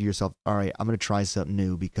saying to yourself, all right, I'm going to try something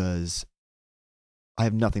new because I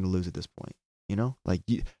have nothing to lose at this point. Like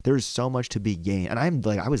there's so much to be gained. And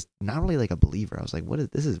I was not really like a believer. I was like,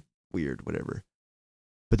 this is weird, whatever.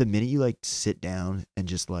 But the minute you like sit down and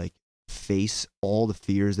just like face all the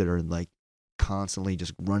fears that are like constantly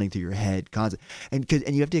just running through your head, and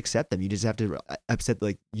you have to accept them. You just have to accept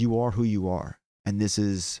like you are who you are, and this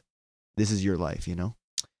is your life.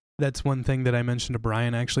 That's one thing that I mentioned to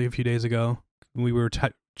Brian actually a few days ago. We were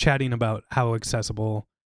chatting about how accessible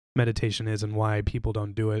meditation is and why people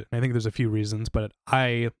don't do it. And I think there's a few reasons, but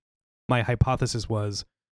my hypothesis was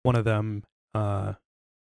one of them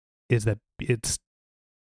is that it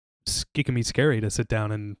can be scary to sit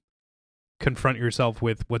down and confront yourself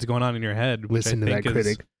with what's going on in your head, which Listen I to think that is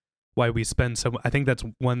critic. why we spend I think that's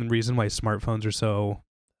one reason why smartphones are so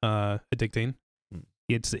addicting.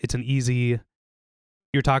 It's an easy.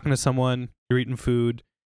 You're talking to someone, you're eating food,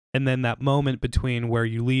 and then that moment between where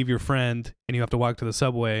you leave your friend and you have to walk to the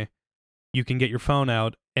subway, you can get your phone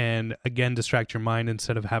out and again distract your mind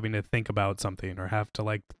instead of having to think about something or have to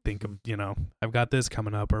like think of, I've got this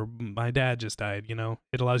coming up or my dad just died,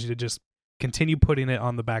 It allows you to just continue putting it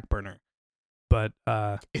on the back burner. But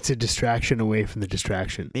it's a distraction away from the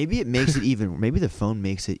distraction. Maybe it makes it even. Maybe the phone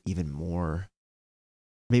makes it even more.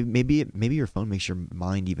 Maybe your phone makes your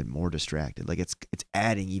mind even more distracted. Like it's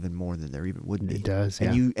adding even more than there even would be. It does,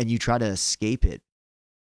 yeah. And you try to escape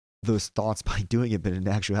those thoughts by doing it, but in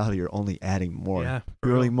actuality, you're only adding more. Yeah,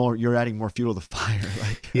 You're adding more fuel to the fire.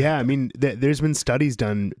 Like, yeah, I mean, there's been studies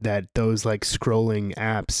done that those like scrolling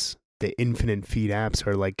apps, the infinite feed apps,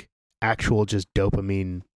 are like actual just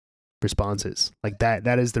dopamine responses. Like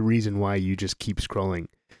that is the reason why you just keep scrolling.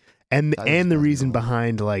 And the reason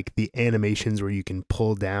behind like the animations where you can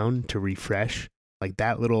pull down to refresh, like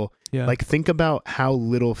that little, like think about how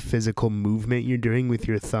little physical movement you're doing with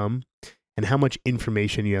your thumb and how much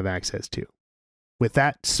information you have access to. With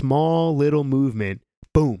that small little movement,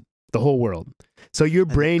 boom, the whole world. So your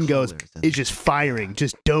brain is just firing,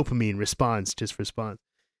 just dopamine response.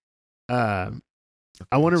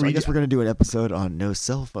 I want to read. I guess we're going to do an episode on no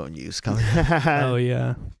cell phone use coming. Oh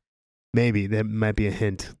yeah. Maybe that might be a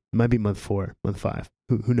hint. Might be month 4, month 5.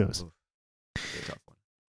 Who knows?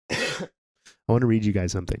 I want to read you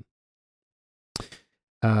guys something.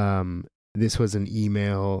 This was an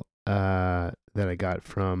email that I got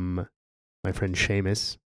from my friend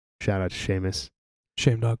Seamus. Shout out to Seamus.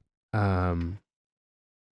 Shame dog.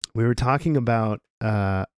 We were talking about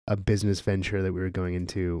a business venture that we were going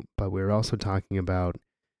into, but we were also talking about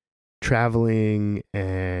traveling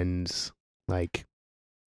and like,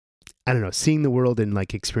 I don't know, seeing the world and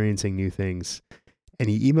like experiencing new things. And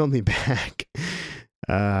he emailed me back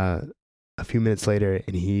a few minutes later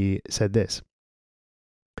and he said this: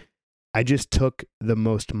 I just took the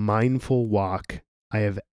most mindful walk I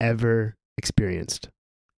have ever experienced.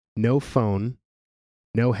 No phone,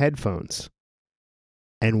 no headphones,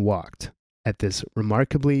 and walked at this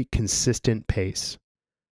remarkably consistent pace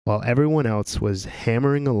while everyone else was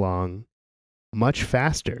hammering along much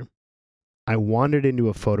faster. I wandered into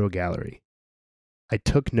a photo gallery. I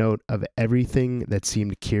took note of everything that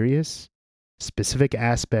seemed curious, specific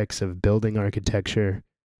aspects of building architecture,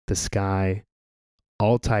 the sky,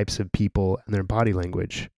 all types of people and their body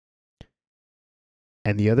language,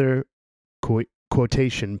 and the other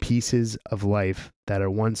quotation pieces of life that are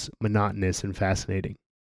once monotonous and fascinating.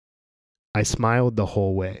 I smiled the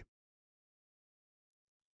whole way.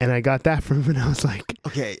 And I got that from him and I was like,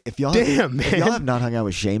 okay, if y'all man. y'all have not hung out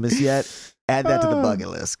with Seamus yet, add that to the bucket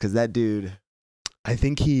list, because that dude. I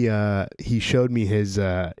think he showed me his,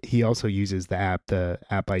 he also uses the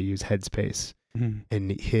app I use, Headspace. Mm-hmm.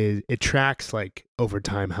 And it tracks like over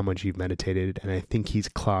time how much you've meditated. And I think he's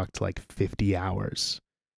clocked like 50 hours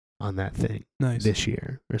on that thing this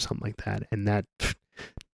year or something like that. And that,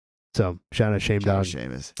 so shout out Shame Dog.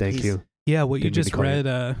 Seamus. Thank you. Yeah, what you just read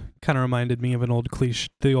kind of reminded me of the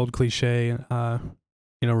old cliche,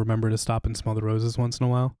 remember to stop and smell the roses once in a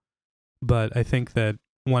while. But I think that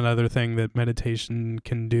one other thing that meditation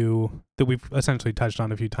can do that we've essentially touched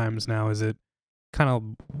on a few times now is it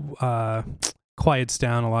kind of quiets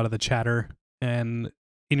down a lot of the chatter and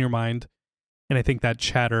in your mind. And I think that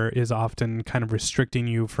chatter is often kind of restricting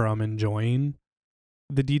you from enjoying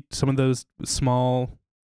some of those small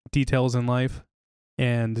details in life.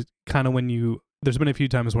 And kind of there's been a few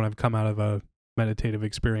times when I've come out of a meditative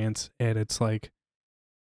experience and it's like,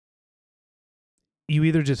 you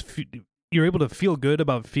either just, you're able to feel good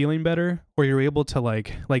about feeling better, or you're able to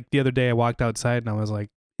like the other day I walked outside and I was like,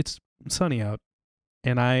 it's sunny out.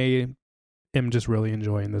 And I am just really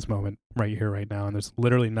enjoying this moment right here, right now. And there's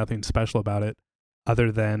literally nothing special about it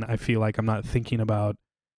other than I feel like I'm not thinking about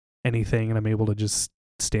anything and I'm able to just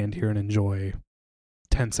stand here and enjoy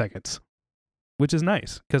 10 seconds. Which is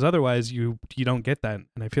nice, because otherwise you don't get that.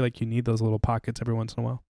 And I feel like you need those little pockets every once in a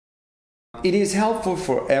while. It is helpful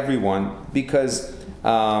for everyone because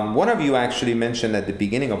one of you actually mentioned at the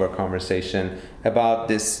beginning of our conversation about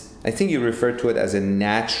this, I think you referred to it as a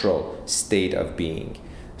natural state of being.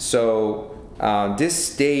 So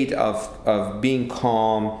this state of being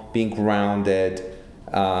calm, being grounded,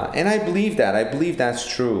 and I believe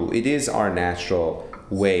that's true. It is our natural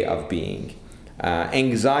way of being.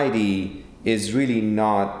 Anxiety is really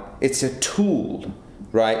not, it's a tool,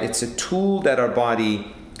 right? It's a tool that our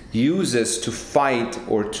body uses to fight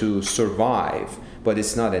or to survive, but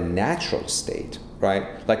it's not a natural state,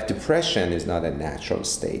 right? Like depression is not a natural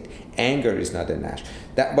state. Anger is not a natural.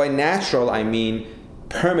 That by natural, I mean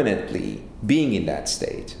permanently being in that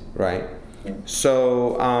state, right?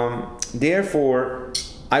 So therefore,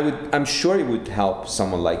 I'm sure it would help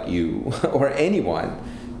someone like you or anyone,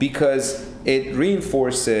 because it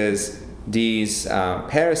reinforces these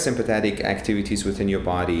parasympathetic activities within your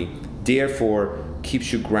body, therefore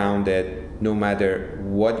keeps you grounded no matter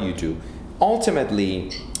what you do.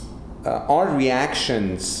 Ultimately, our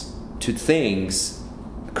reactions to things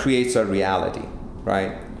creates our reality,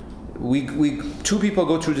 right? We two people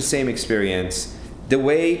go through the same experience. The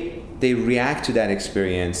way they react to that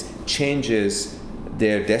experience changes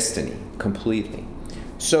their destiny completely.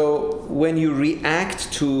 So when you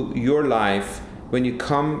react to your life, when you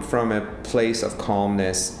come from a place of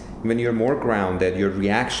calmness, when you're more grounded, your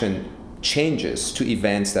reaction changes to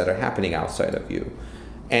events that are happening outside of you.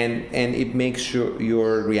 And it makes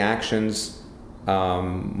your reactions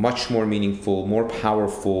much more meaningful, more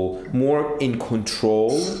powerful, more in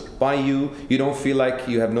control by you. You don't feel like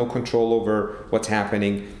you have no control over what's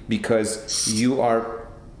happening, because you are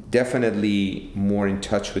definitely more in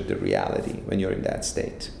touch with the reality when you're in that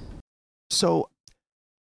state. So,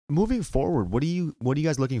 moving forward, what are you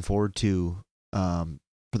guys looking forward to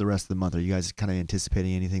for the rest of the month? Are you guys kind of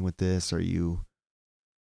anticipating anything with this? Are you?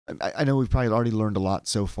 I know we've probably already learned a lot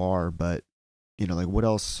so far, but like what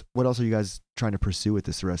else are you guys trying to pursue with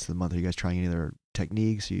this the rest of the month? Are you guys trying any other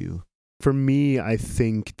techniques? For me, I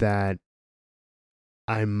think that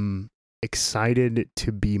I'm excited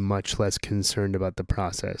to be much less concerned about the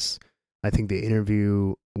process. I think the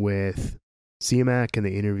interview with CMAC and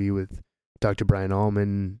the interview with Dr. Brian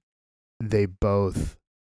Allman, they both,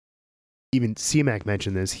 even CMAC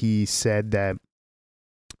mentioned this, he said that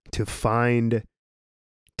to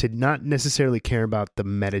not necessarily care about the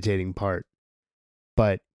meditating part,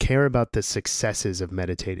 but care about the successes of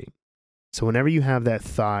meditating. So whenever you have that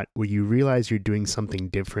thought where you realize you're doing something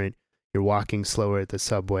different, you're walking slower at the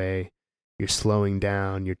subway, you're slowing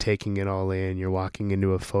down, you're taking it all in, you're walking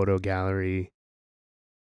into a photo gallery,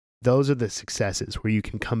 those are the successes where you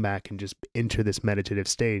can come back and just enter this meditative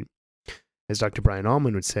state. As Dr. Brian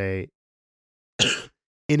Allman would say,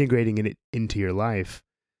 integrating it into your life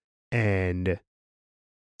and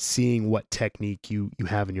seeing what technique you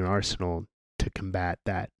have in your arsenal to combat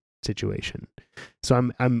that situation. So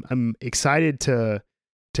I'm excited to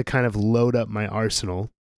kind of load up my arsenal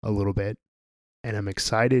a little bit, and I'm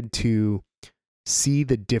excited to see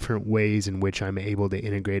the different ways in which I'm able to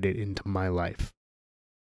integrate it into my life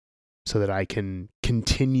so that I can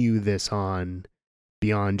continue this on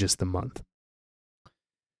beyond just the month.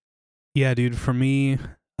 Yeah, dude, for me,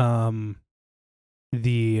 the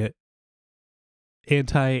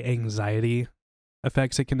anti-anxiety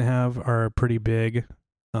effects it can have are pretty big.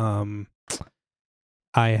 I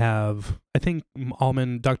think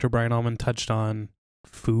Dr. Brian Allman touched on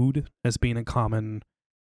food as being a common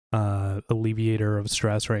alleviator of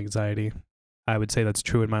stress or anxiety. I would say that's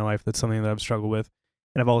true in my life. That's something that I've struggled with.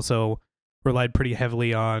 And I've also relied pretty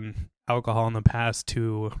heavily on alcohol in the past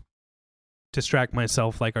to distract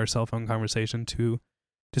myself, like our cell phone conversation, to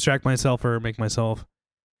distract myself or make myself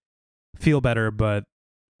feel better, but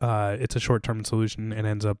it's a short-term solution and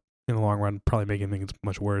ends up in the long run probably making things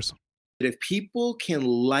much worse. If people can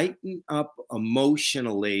lighten up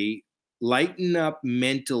emotionally, lighten up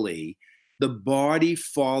mentally, the body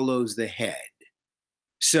follows the head.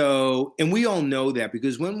 So, and we all know that,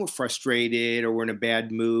 because when we're frustrated or we're in a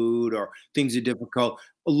bad mood or things are difficult,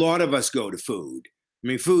 a lot of us go to food. I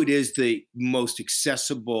mean, food is the most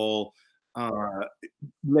accessible,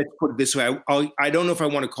 let's put it this way. I don't know if I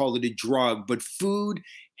want to call it a drug, but food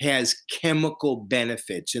has chemical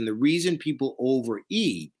benefits. And the reason people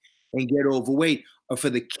overeat and get overweight are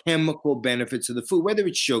for the chemical benefits of the food, whether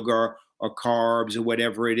it's sugar or carbs or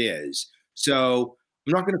whatever it is. So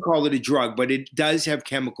I'm not going to call it a drug, but it does have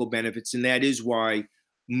chemical benefits. And that is why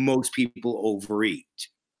most people overeat.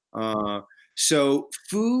 So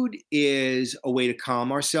food is a way to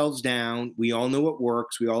calm ourselves down. We all know it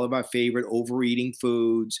works. We all have our favorite overeating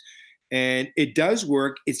foods. And it does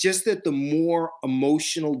work. It's just that the more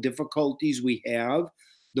emotional difficulties we have,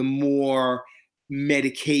 the more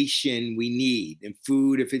medication we need. And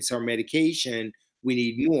food, if it's our medication, we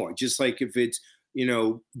need more. Just like if it's,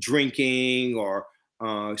 drinking or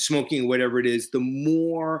smoking, whatever it is, the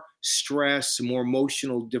more stress, the more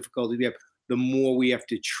emotional difficulty we have, the more we have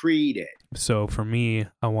to treat it. So for me,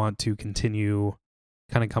 I want to continue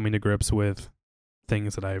kind of coming to grips with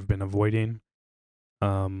things that I've been avoiding.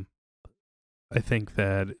 I think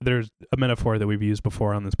that there's a metaphor that we've used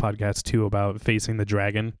before on this podcast too about facing the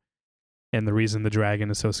dragon. And the reason the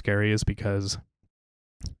dragon is so scary is because,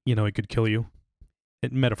 it could kill you,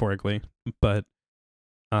 metaphorically. But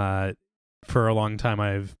for a long time,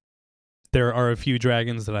 I've there are a few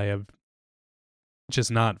dragons that I have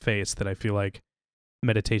just not faced that I feel like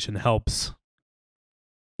meditation helps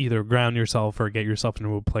either ground yourself or get yourself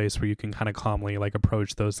into a place where you can kind of calmly like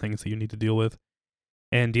approach those things that you need to deal with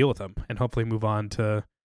and deal with them and hopefully move on to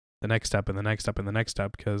the next step and the next step and the next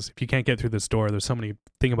step. Because if you can't get through this door, there's so many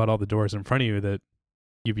thing about all the doors in front of you that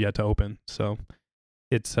you've yet to open. So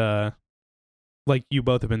it's like you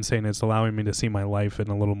both have been saying, it's allowing me to see my life in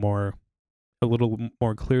a little more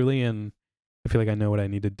clearly, and I feel like I know what I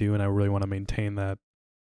need to do, and I really want to maintain that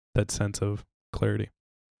sense of clarity.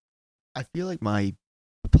 I feel like my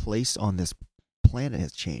place on this planet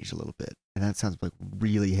has changed a little bit, and that sounds like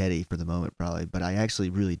really heady for the moment, probably, but I actually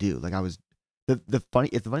really do. Like I was the funny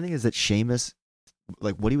thing is that Seamus,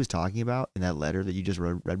 like what he was talking about in that letter that you just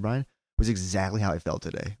read, Brian, was exactly how I felt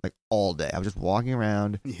today. Like all day, I was just walking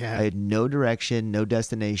around. Yeah. I had no direction, no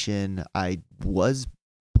destination. I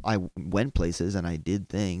went places and I did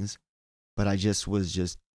things, but I just was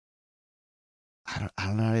just. I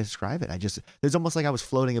don't know how to describe it. There's almost like I was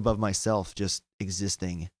floating above myself, just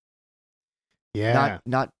existing. Yeah.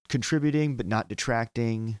 Not contributing, but not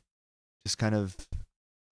detracting. Just kind of,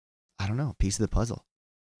 I don't know, piece of the puzzle.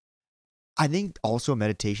 I think also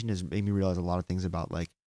meditation has made me realize a lot of things about like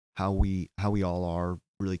how we all are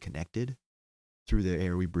really connected through the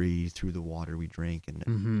air we breathe, through the water we drink,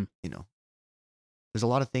 and you know, there's a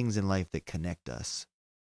lot of things in life that connect us,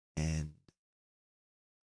 and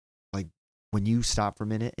like when you stop for a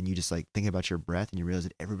minute and you just like think about your breath and you realize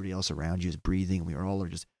that everybody else around you is breathing, and we all are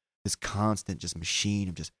just this constant just machine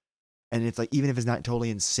of just, and it's like even if it's not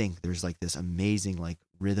totally in sync, there's like this amazing like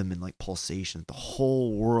rhythm and like pulsation the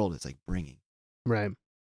whole world is like bringing. Right.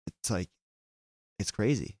 It's like, it's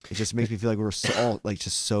crazy. It just makes me feel like we're so all like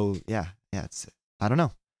just so it's, I don't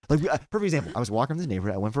know. Like perfect example, I was walking around the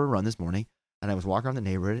neighborhood. I went for a run this morning and I was walking around the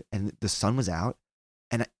neighborhood and the sun was out,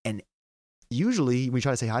 and usually we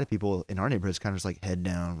try to say hi to people in our neighborhood, it's kind of just like head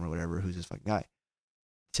down or whatever, who's this fucking guy.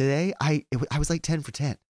 Today I was like 10 for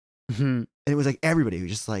 10. And it was like everybody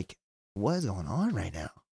was just like, what is going on right now?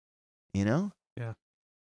 You know? Yeah.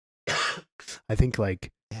 I think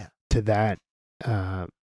like to that,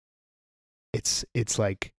 it's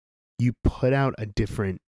like you put out a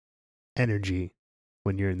different energy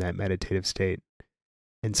when you're in that meditative state.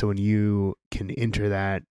 And so when you can enter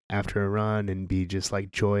that after a run and be just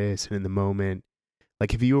like joyous and in the moment,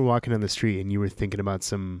 like if you were walking down the street and you were thinking about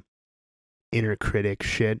some inner critic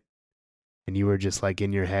shit and you were just like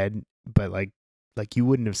in your head, but like you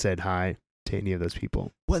wouldn't have said hi to any of those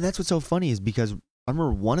people. Well, that's what's so funny is because I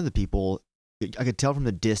remember one of the people, I could tell from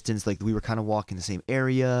the distance, like we were kind of walking the same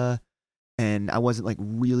area, and I wasn't like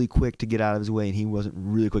really quick to get out of his way, and he wasn't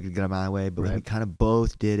really quick to get out of my way, but like, we kind of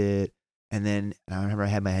both did it. And then I remember I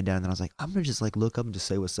had my head down, and then I was like, I'm gonna just like look up and just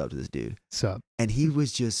say what's up to this dude. What's up? And he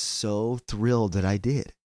was just so thrilled that I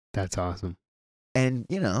did. That's awesome. And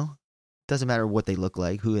you know, doesn't matter what they look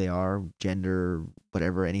like, who they are, gender,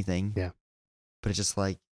 whatever, anything. Yeah. But it's just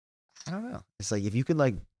like, I don't know. It's like if you could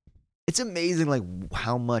like, it's amazing like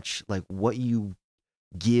how much like what you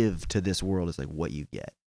give to this world is like what you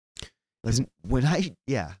get. Like when sorry,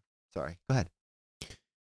 go ahead.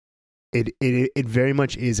 It very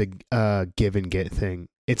much is a give and get thing.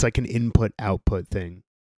 It's like an input output thing.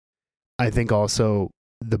 I think also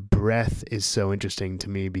the breath is so interesting to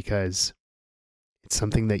me because it's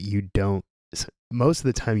something that you don't, most of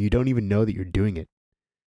the time you don't even know that you're doing it,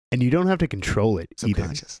 and you don't have to control it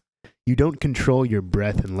either. You don't control your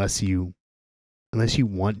breath unless you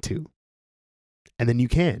want to, and then you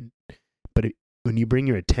can. But when you bring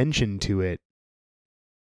your attention to it,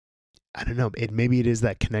 I don't know. Maybe it is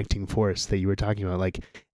that connecting force that you were talking about. Like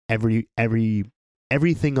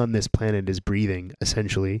everything on this planet is breathing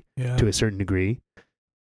essentially to a certain degree.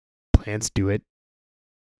 Plants do it.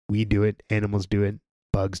 We do it. Animals do it.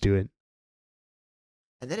 Bugs do it.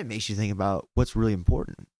 And then it makes you think about what's really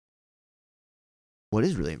important. What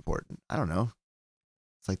is really important? I don't know.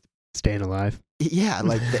 It's like staying alive. Yeah,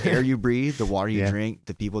 like the air you breathe, the water you drink,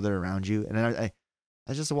 the people that are around you. And I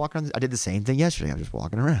just walk around. I did the same thing yesterday. I'm just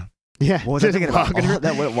walking around. Yeah. What was I thinking about?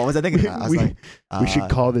 What was I thinking about? I was like, we should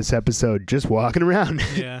call this episode "Just Walking Around."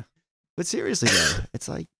 Yeah. But seriously, though, it's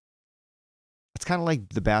like it's kind of like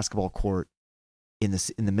the basketball court in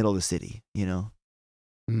the middle of the city. You know,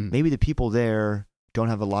 maybe the people there don't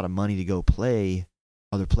have a lot of money to go play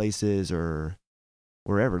other places or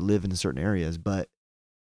wherever, live in certain areas, but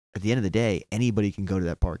at the end of the day, anybody can go to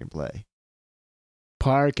that park and play.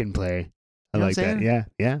 Park and play. I like that. Yeah,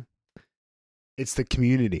 yeah. It's the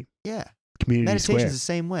community. Yeah. Community Meditation square. is the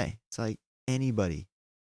same way. It's like anybody.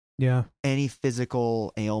 Yeah. Any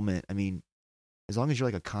physical ailment. I mean, as long as you're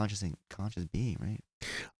like a conscious being, right?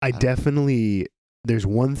 I definitely, there's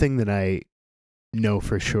one thing that I know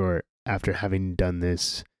for sure after having done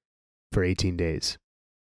this for 18 days,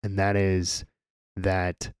 and that is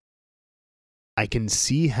that I can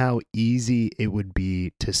see how easy it would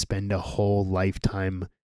be to spend a whole lifetime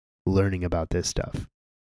learning about this stuff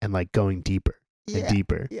and like going deeper and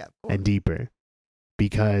deeper and deeper,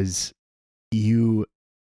 because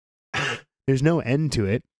there's no end to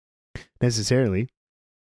it necessarily.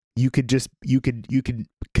 You could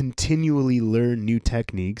continually learn new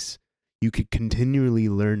techniques. You could continually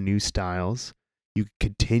learn new styles. You could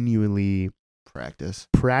continually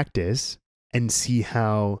practice and see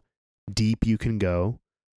how deep you can go.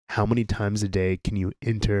 How many times a day can you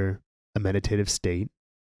enter a meditative state?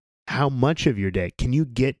 How much of your day can you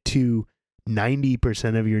get to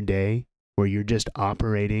 90% of your day where you're just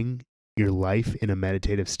operating your life in a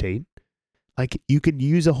meditative state? Like, you could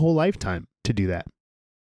use a whole lifetime to do that.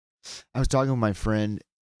 I was talking with my friend,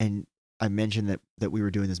 and I mentioned that we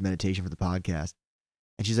were doing this meditation for the podcast,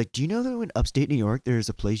 and she's like, "Do you know that in upstate New York, there's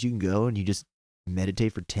a place you can go and you just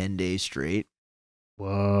meditate for 10 days straight?"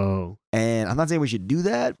 Whoa! And I'm not saying we should do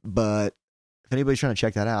that, but if anybody's trying to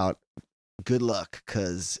check that out, good luck,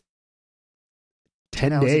 because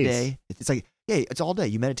 10 hours days. a day. It's like, hey, it's all day.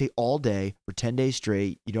 You meditate all day for 10 days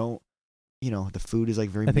straight. You don't, the food is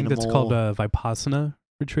like very I think minimal. that's called a Vipassana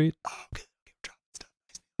retreat. Oh, okay.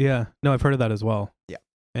 Yeah. No, I've heard of that as well. Yeah.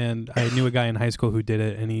 And I knew a guy in high school who did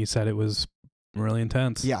it, and he said it was really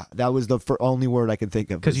intense. Yeah, that was the only word I could think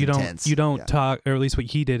of. Because you don't talk, or at least what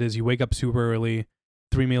he did is you wake up super early,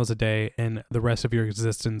 3 meals a day, and the rest of your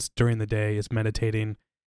existence during the day is meditating,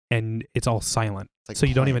 and it's all silent. Like so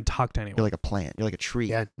you don't even talk to anyone. You're like a plant. You're like a tree.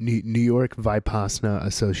 Yeah, New York Vipassana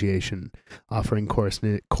Association offering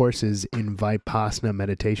courses in Vipassana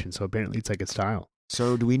meditation. So apparently it's like a style.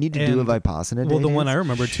 So do we need to do a Vipassana day? Well, the one I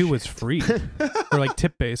remember too was free or like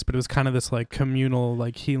tip based, but it was kind of this like communal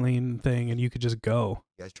like healing thing, and you could just go.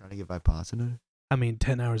 You guys trying to get Vipassana? I mean,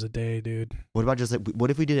 10 hours a day, dude. What about just like, what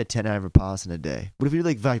if we did a 10-hour Vipassana day? What if we did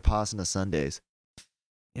like Vipassana Sundays?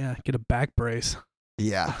 Yeah, get a back brace.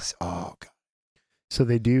 Yeah. Oh, God. So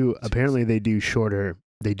they do, apparently they do shorter,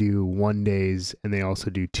 they do 1 days, and they also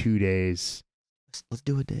do 2 days. Let's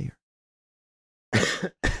do a day.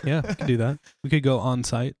 Yeah, we could do that. We could go on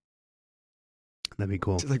site. That'd be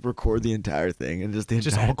cool. Just like record the entire thing and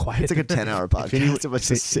just all quiet. It's like a 10-hour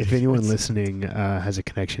podcast. If anyone listening has a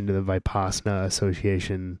connection to the Vipassana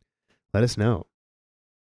Association, let us know.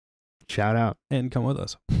 Shout out. And come with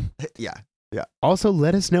us. Yeah. Also,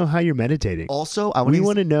 let us know how you're meditating. Also, we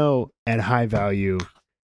want to know at High Value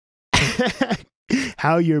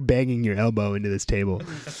how you're banging your elbow into this table.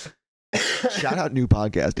 Shout out new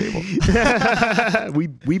podcast table.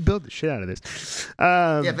 we built the shit out of this.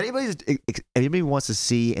 If anybody wants to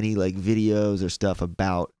see any like videos or stuff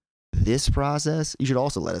about this process, you should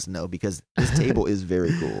also let us know, because this table is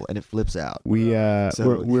very cool and it flips out.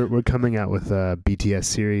 We're coming out with a BTS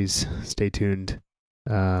series. Stay tuned.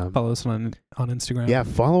 Follow us on Instagram. Yeah,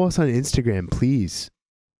 follow us on Instagram, please.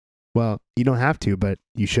 Well, you don't have to, but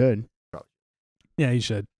you should. Yeah, you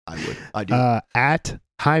should. I would. I do. At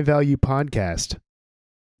High Value Podcast.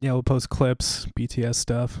 Yeah, we'll post clips, BTS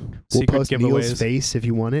stuff. We'll secret post giveaways. Neil's face if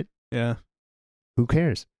you want it. Yeah. Who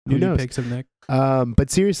cares? Who Nudie knows? pics of Nick. But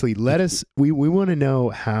seriously, let us. We want to know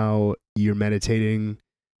how you're meditating,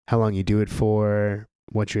 how long you do it for,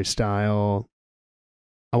 what's your style.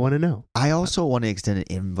 I want to know. I also want to extend an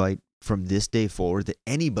invite from this day forward that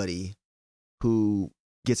anybody who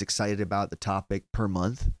gets excited about the topic per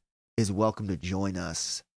month is welcome to join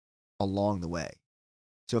us along the way.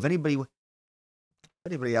 So if anybody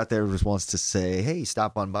out there just wants to say, hey,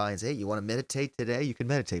 stop on by and say, hey, you want to meditate today? You can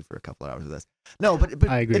meditate for a couple of hours with us. No, but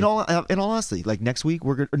I agree. In all honesty, like next week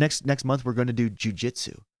next month we're going to do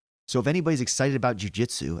jujitsu. So if anybody's excited about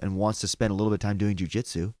jujitsu and wants to spend a little bit of time doing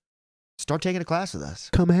jujitsu, start taking a class with us.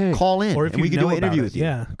 Come hang. Call in, Or if and we you can do know an interview about with it, you.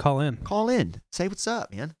 yeah, call in. Call in. Say what's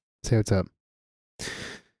up, man. Say what's up.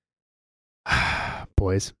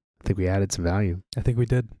 Boys, I think we added some value. I think we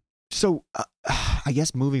did. So I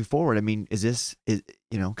guess moving forward, I mean,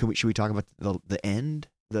 should we talk about the end,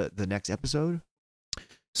 the next episode?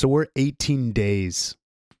 So we're 18 days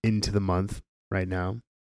into the month right now,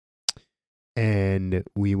 and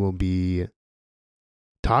we will be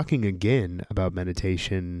talking again about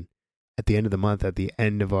meditation at the end of the month, at the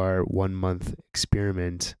end of our 1 month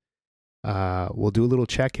experiment. We'll do a little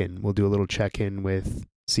check-in. We'll do a little check-in with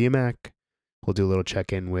CMAC. We'll do a little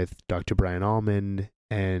check-in with Dr. Brian Allman,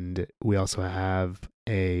 and we also have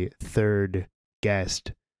a third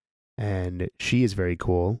guest, and she is very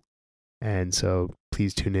cool. And so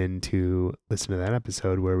please tune in to listen to that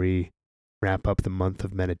episode where we wrap up the month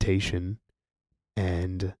of meditation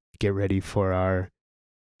and get ready for our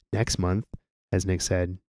next month, as Nick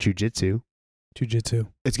said, jujitsu. Jiu-jitsu.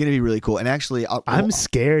 It's gonna be really cool. And actually, I'm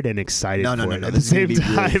scared and excited. No. for it at This the is gonna same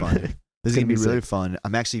be really time. fun. This is gonna be really sick. fun.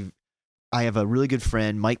 I have a really good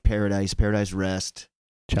friend, Mike Paradise Rest.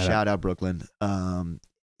 Shout out Brooklyn.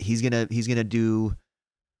 He's gonna do.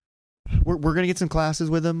 We're gonna get some classes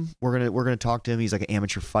with him. We're gonna talk to him. He's like an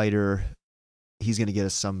amateur fighter. He's gonna get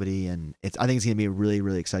us somebody, and I think it's gonna be a really,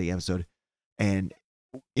 really exciting episode. And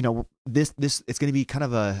this it's gonna be kind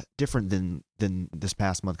of a different than this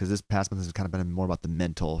past month, because this past month has kind of been more about the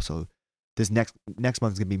mental. So this next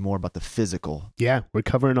month is gonna be more about the physical. Yeah, we're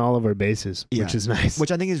covering all of our bases, Yeah. which is nice.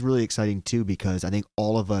 Which I think is really exciting too, because I think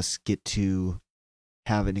all of us get to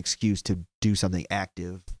have an excuse to do something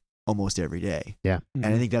active almost every day. Mm-hmm. And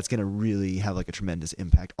I think that's going to really have like a tremendous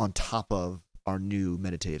impact on top of our new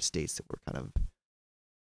meditative states that we're kind of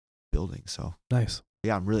building. So Nice.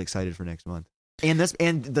 yeah, I'm really excited for next month. And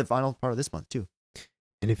the final part of this month too.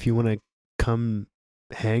 And if you want to come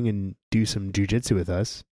hang and do some jujitsu with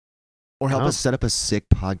us, Or help Oh. us set up a sick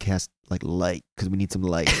podcast like light, because we need some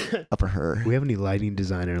light up for her. we have any lighting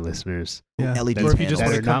designer listeners Yeah. LED Or if you just that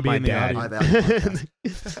want are to come not be my in the dad,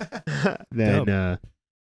 audience. then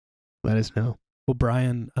let us know. Well,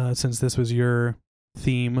 Brian, since this was your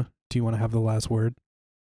theme, do you want to have the last word?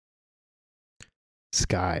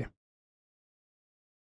 Sky.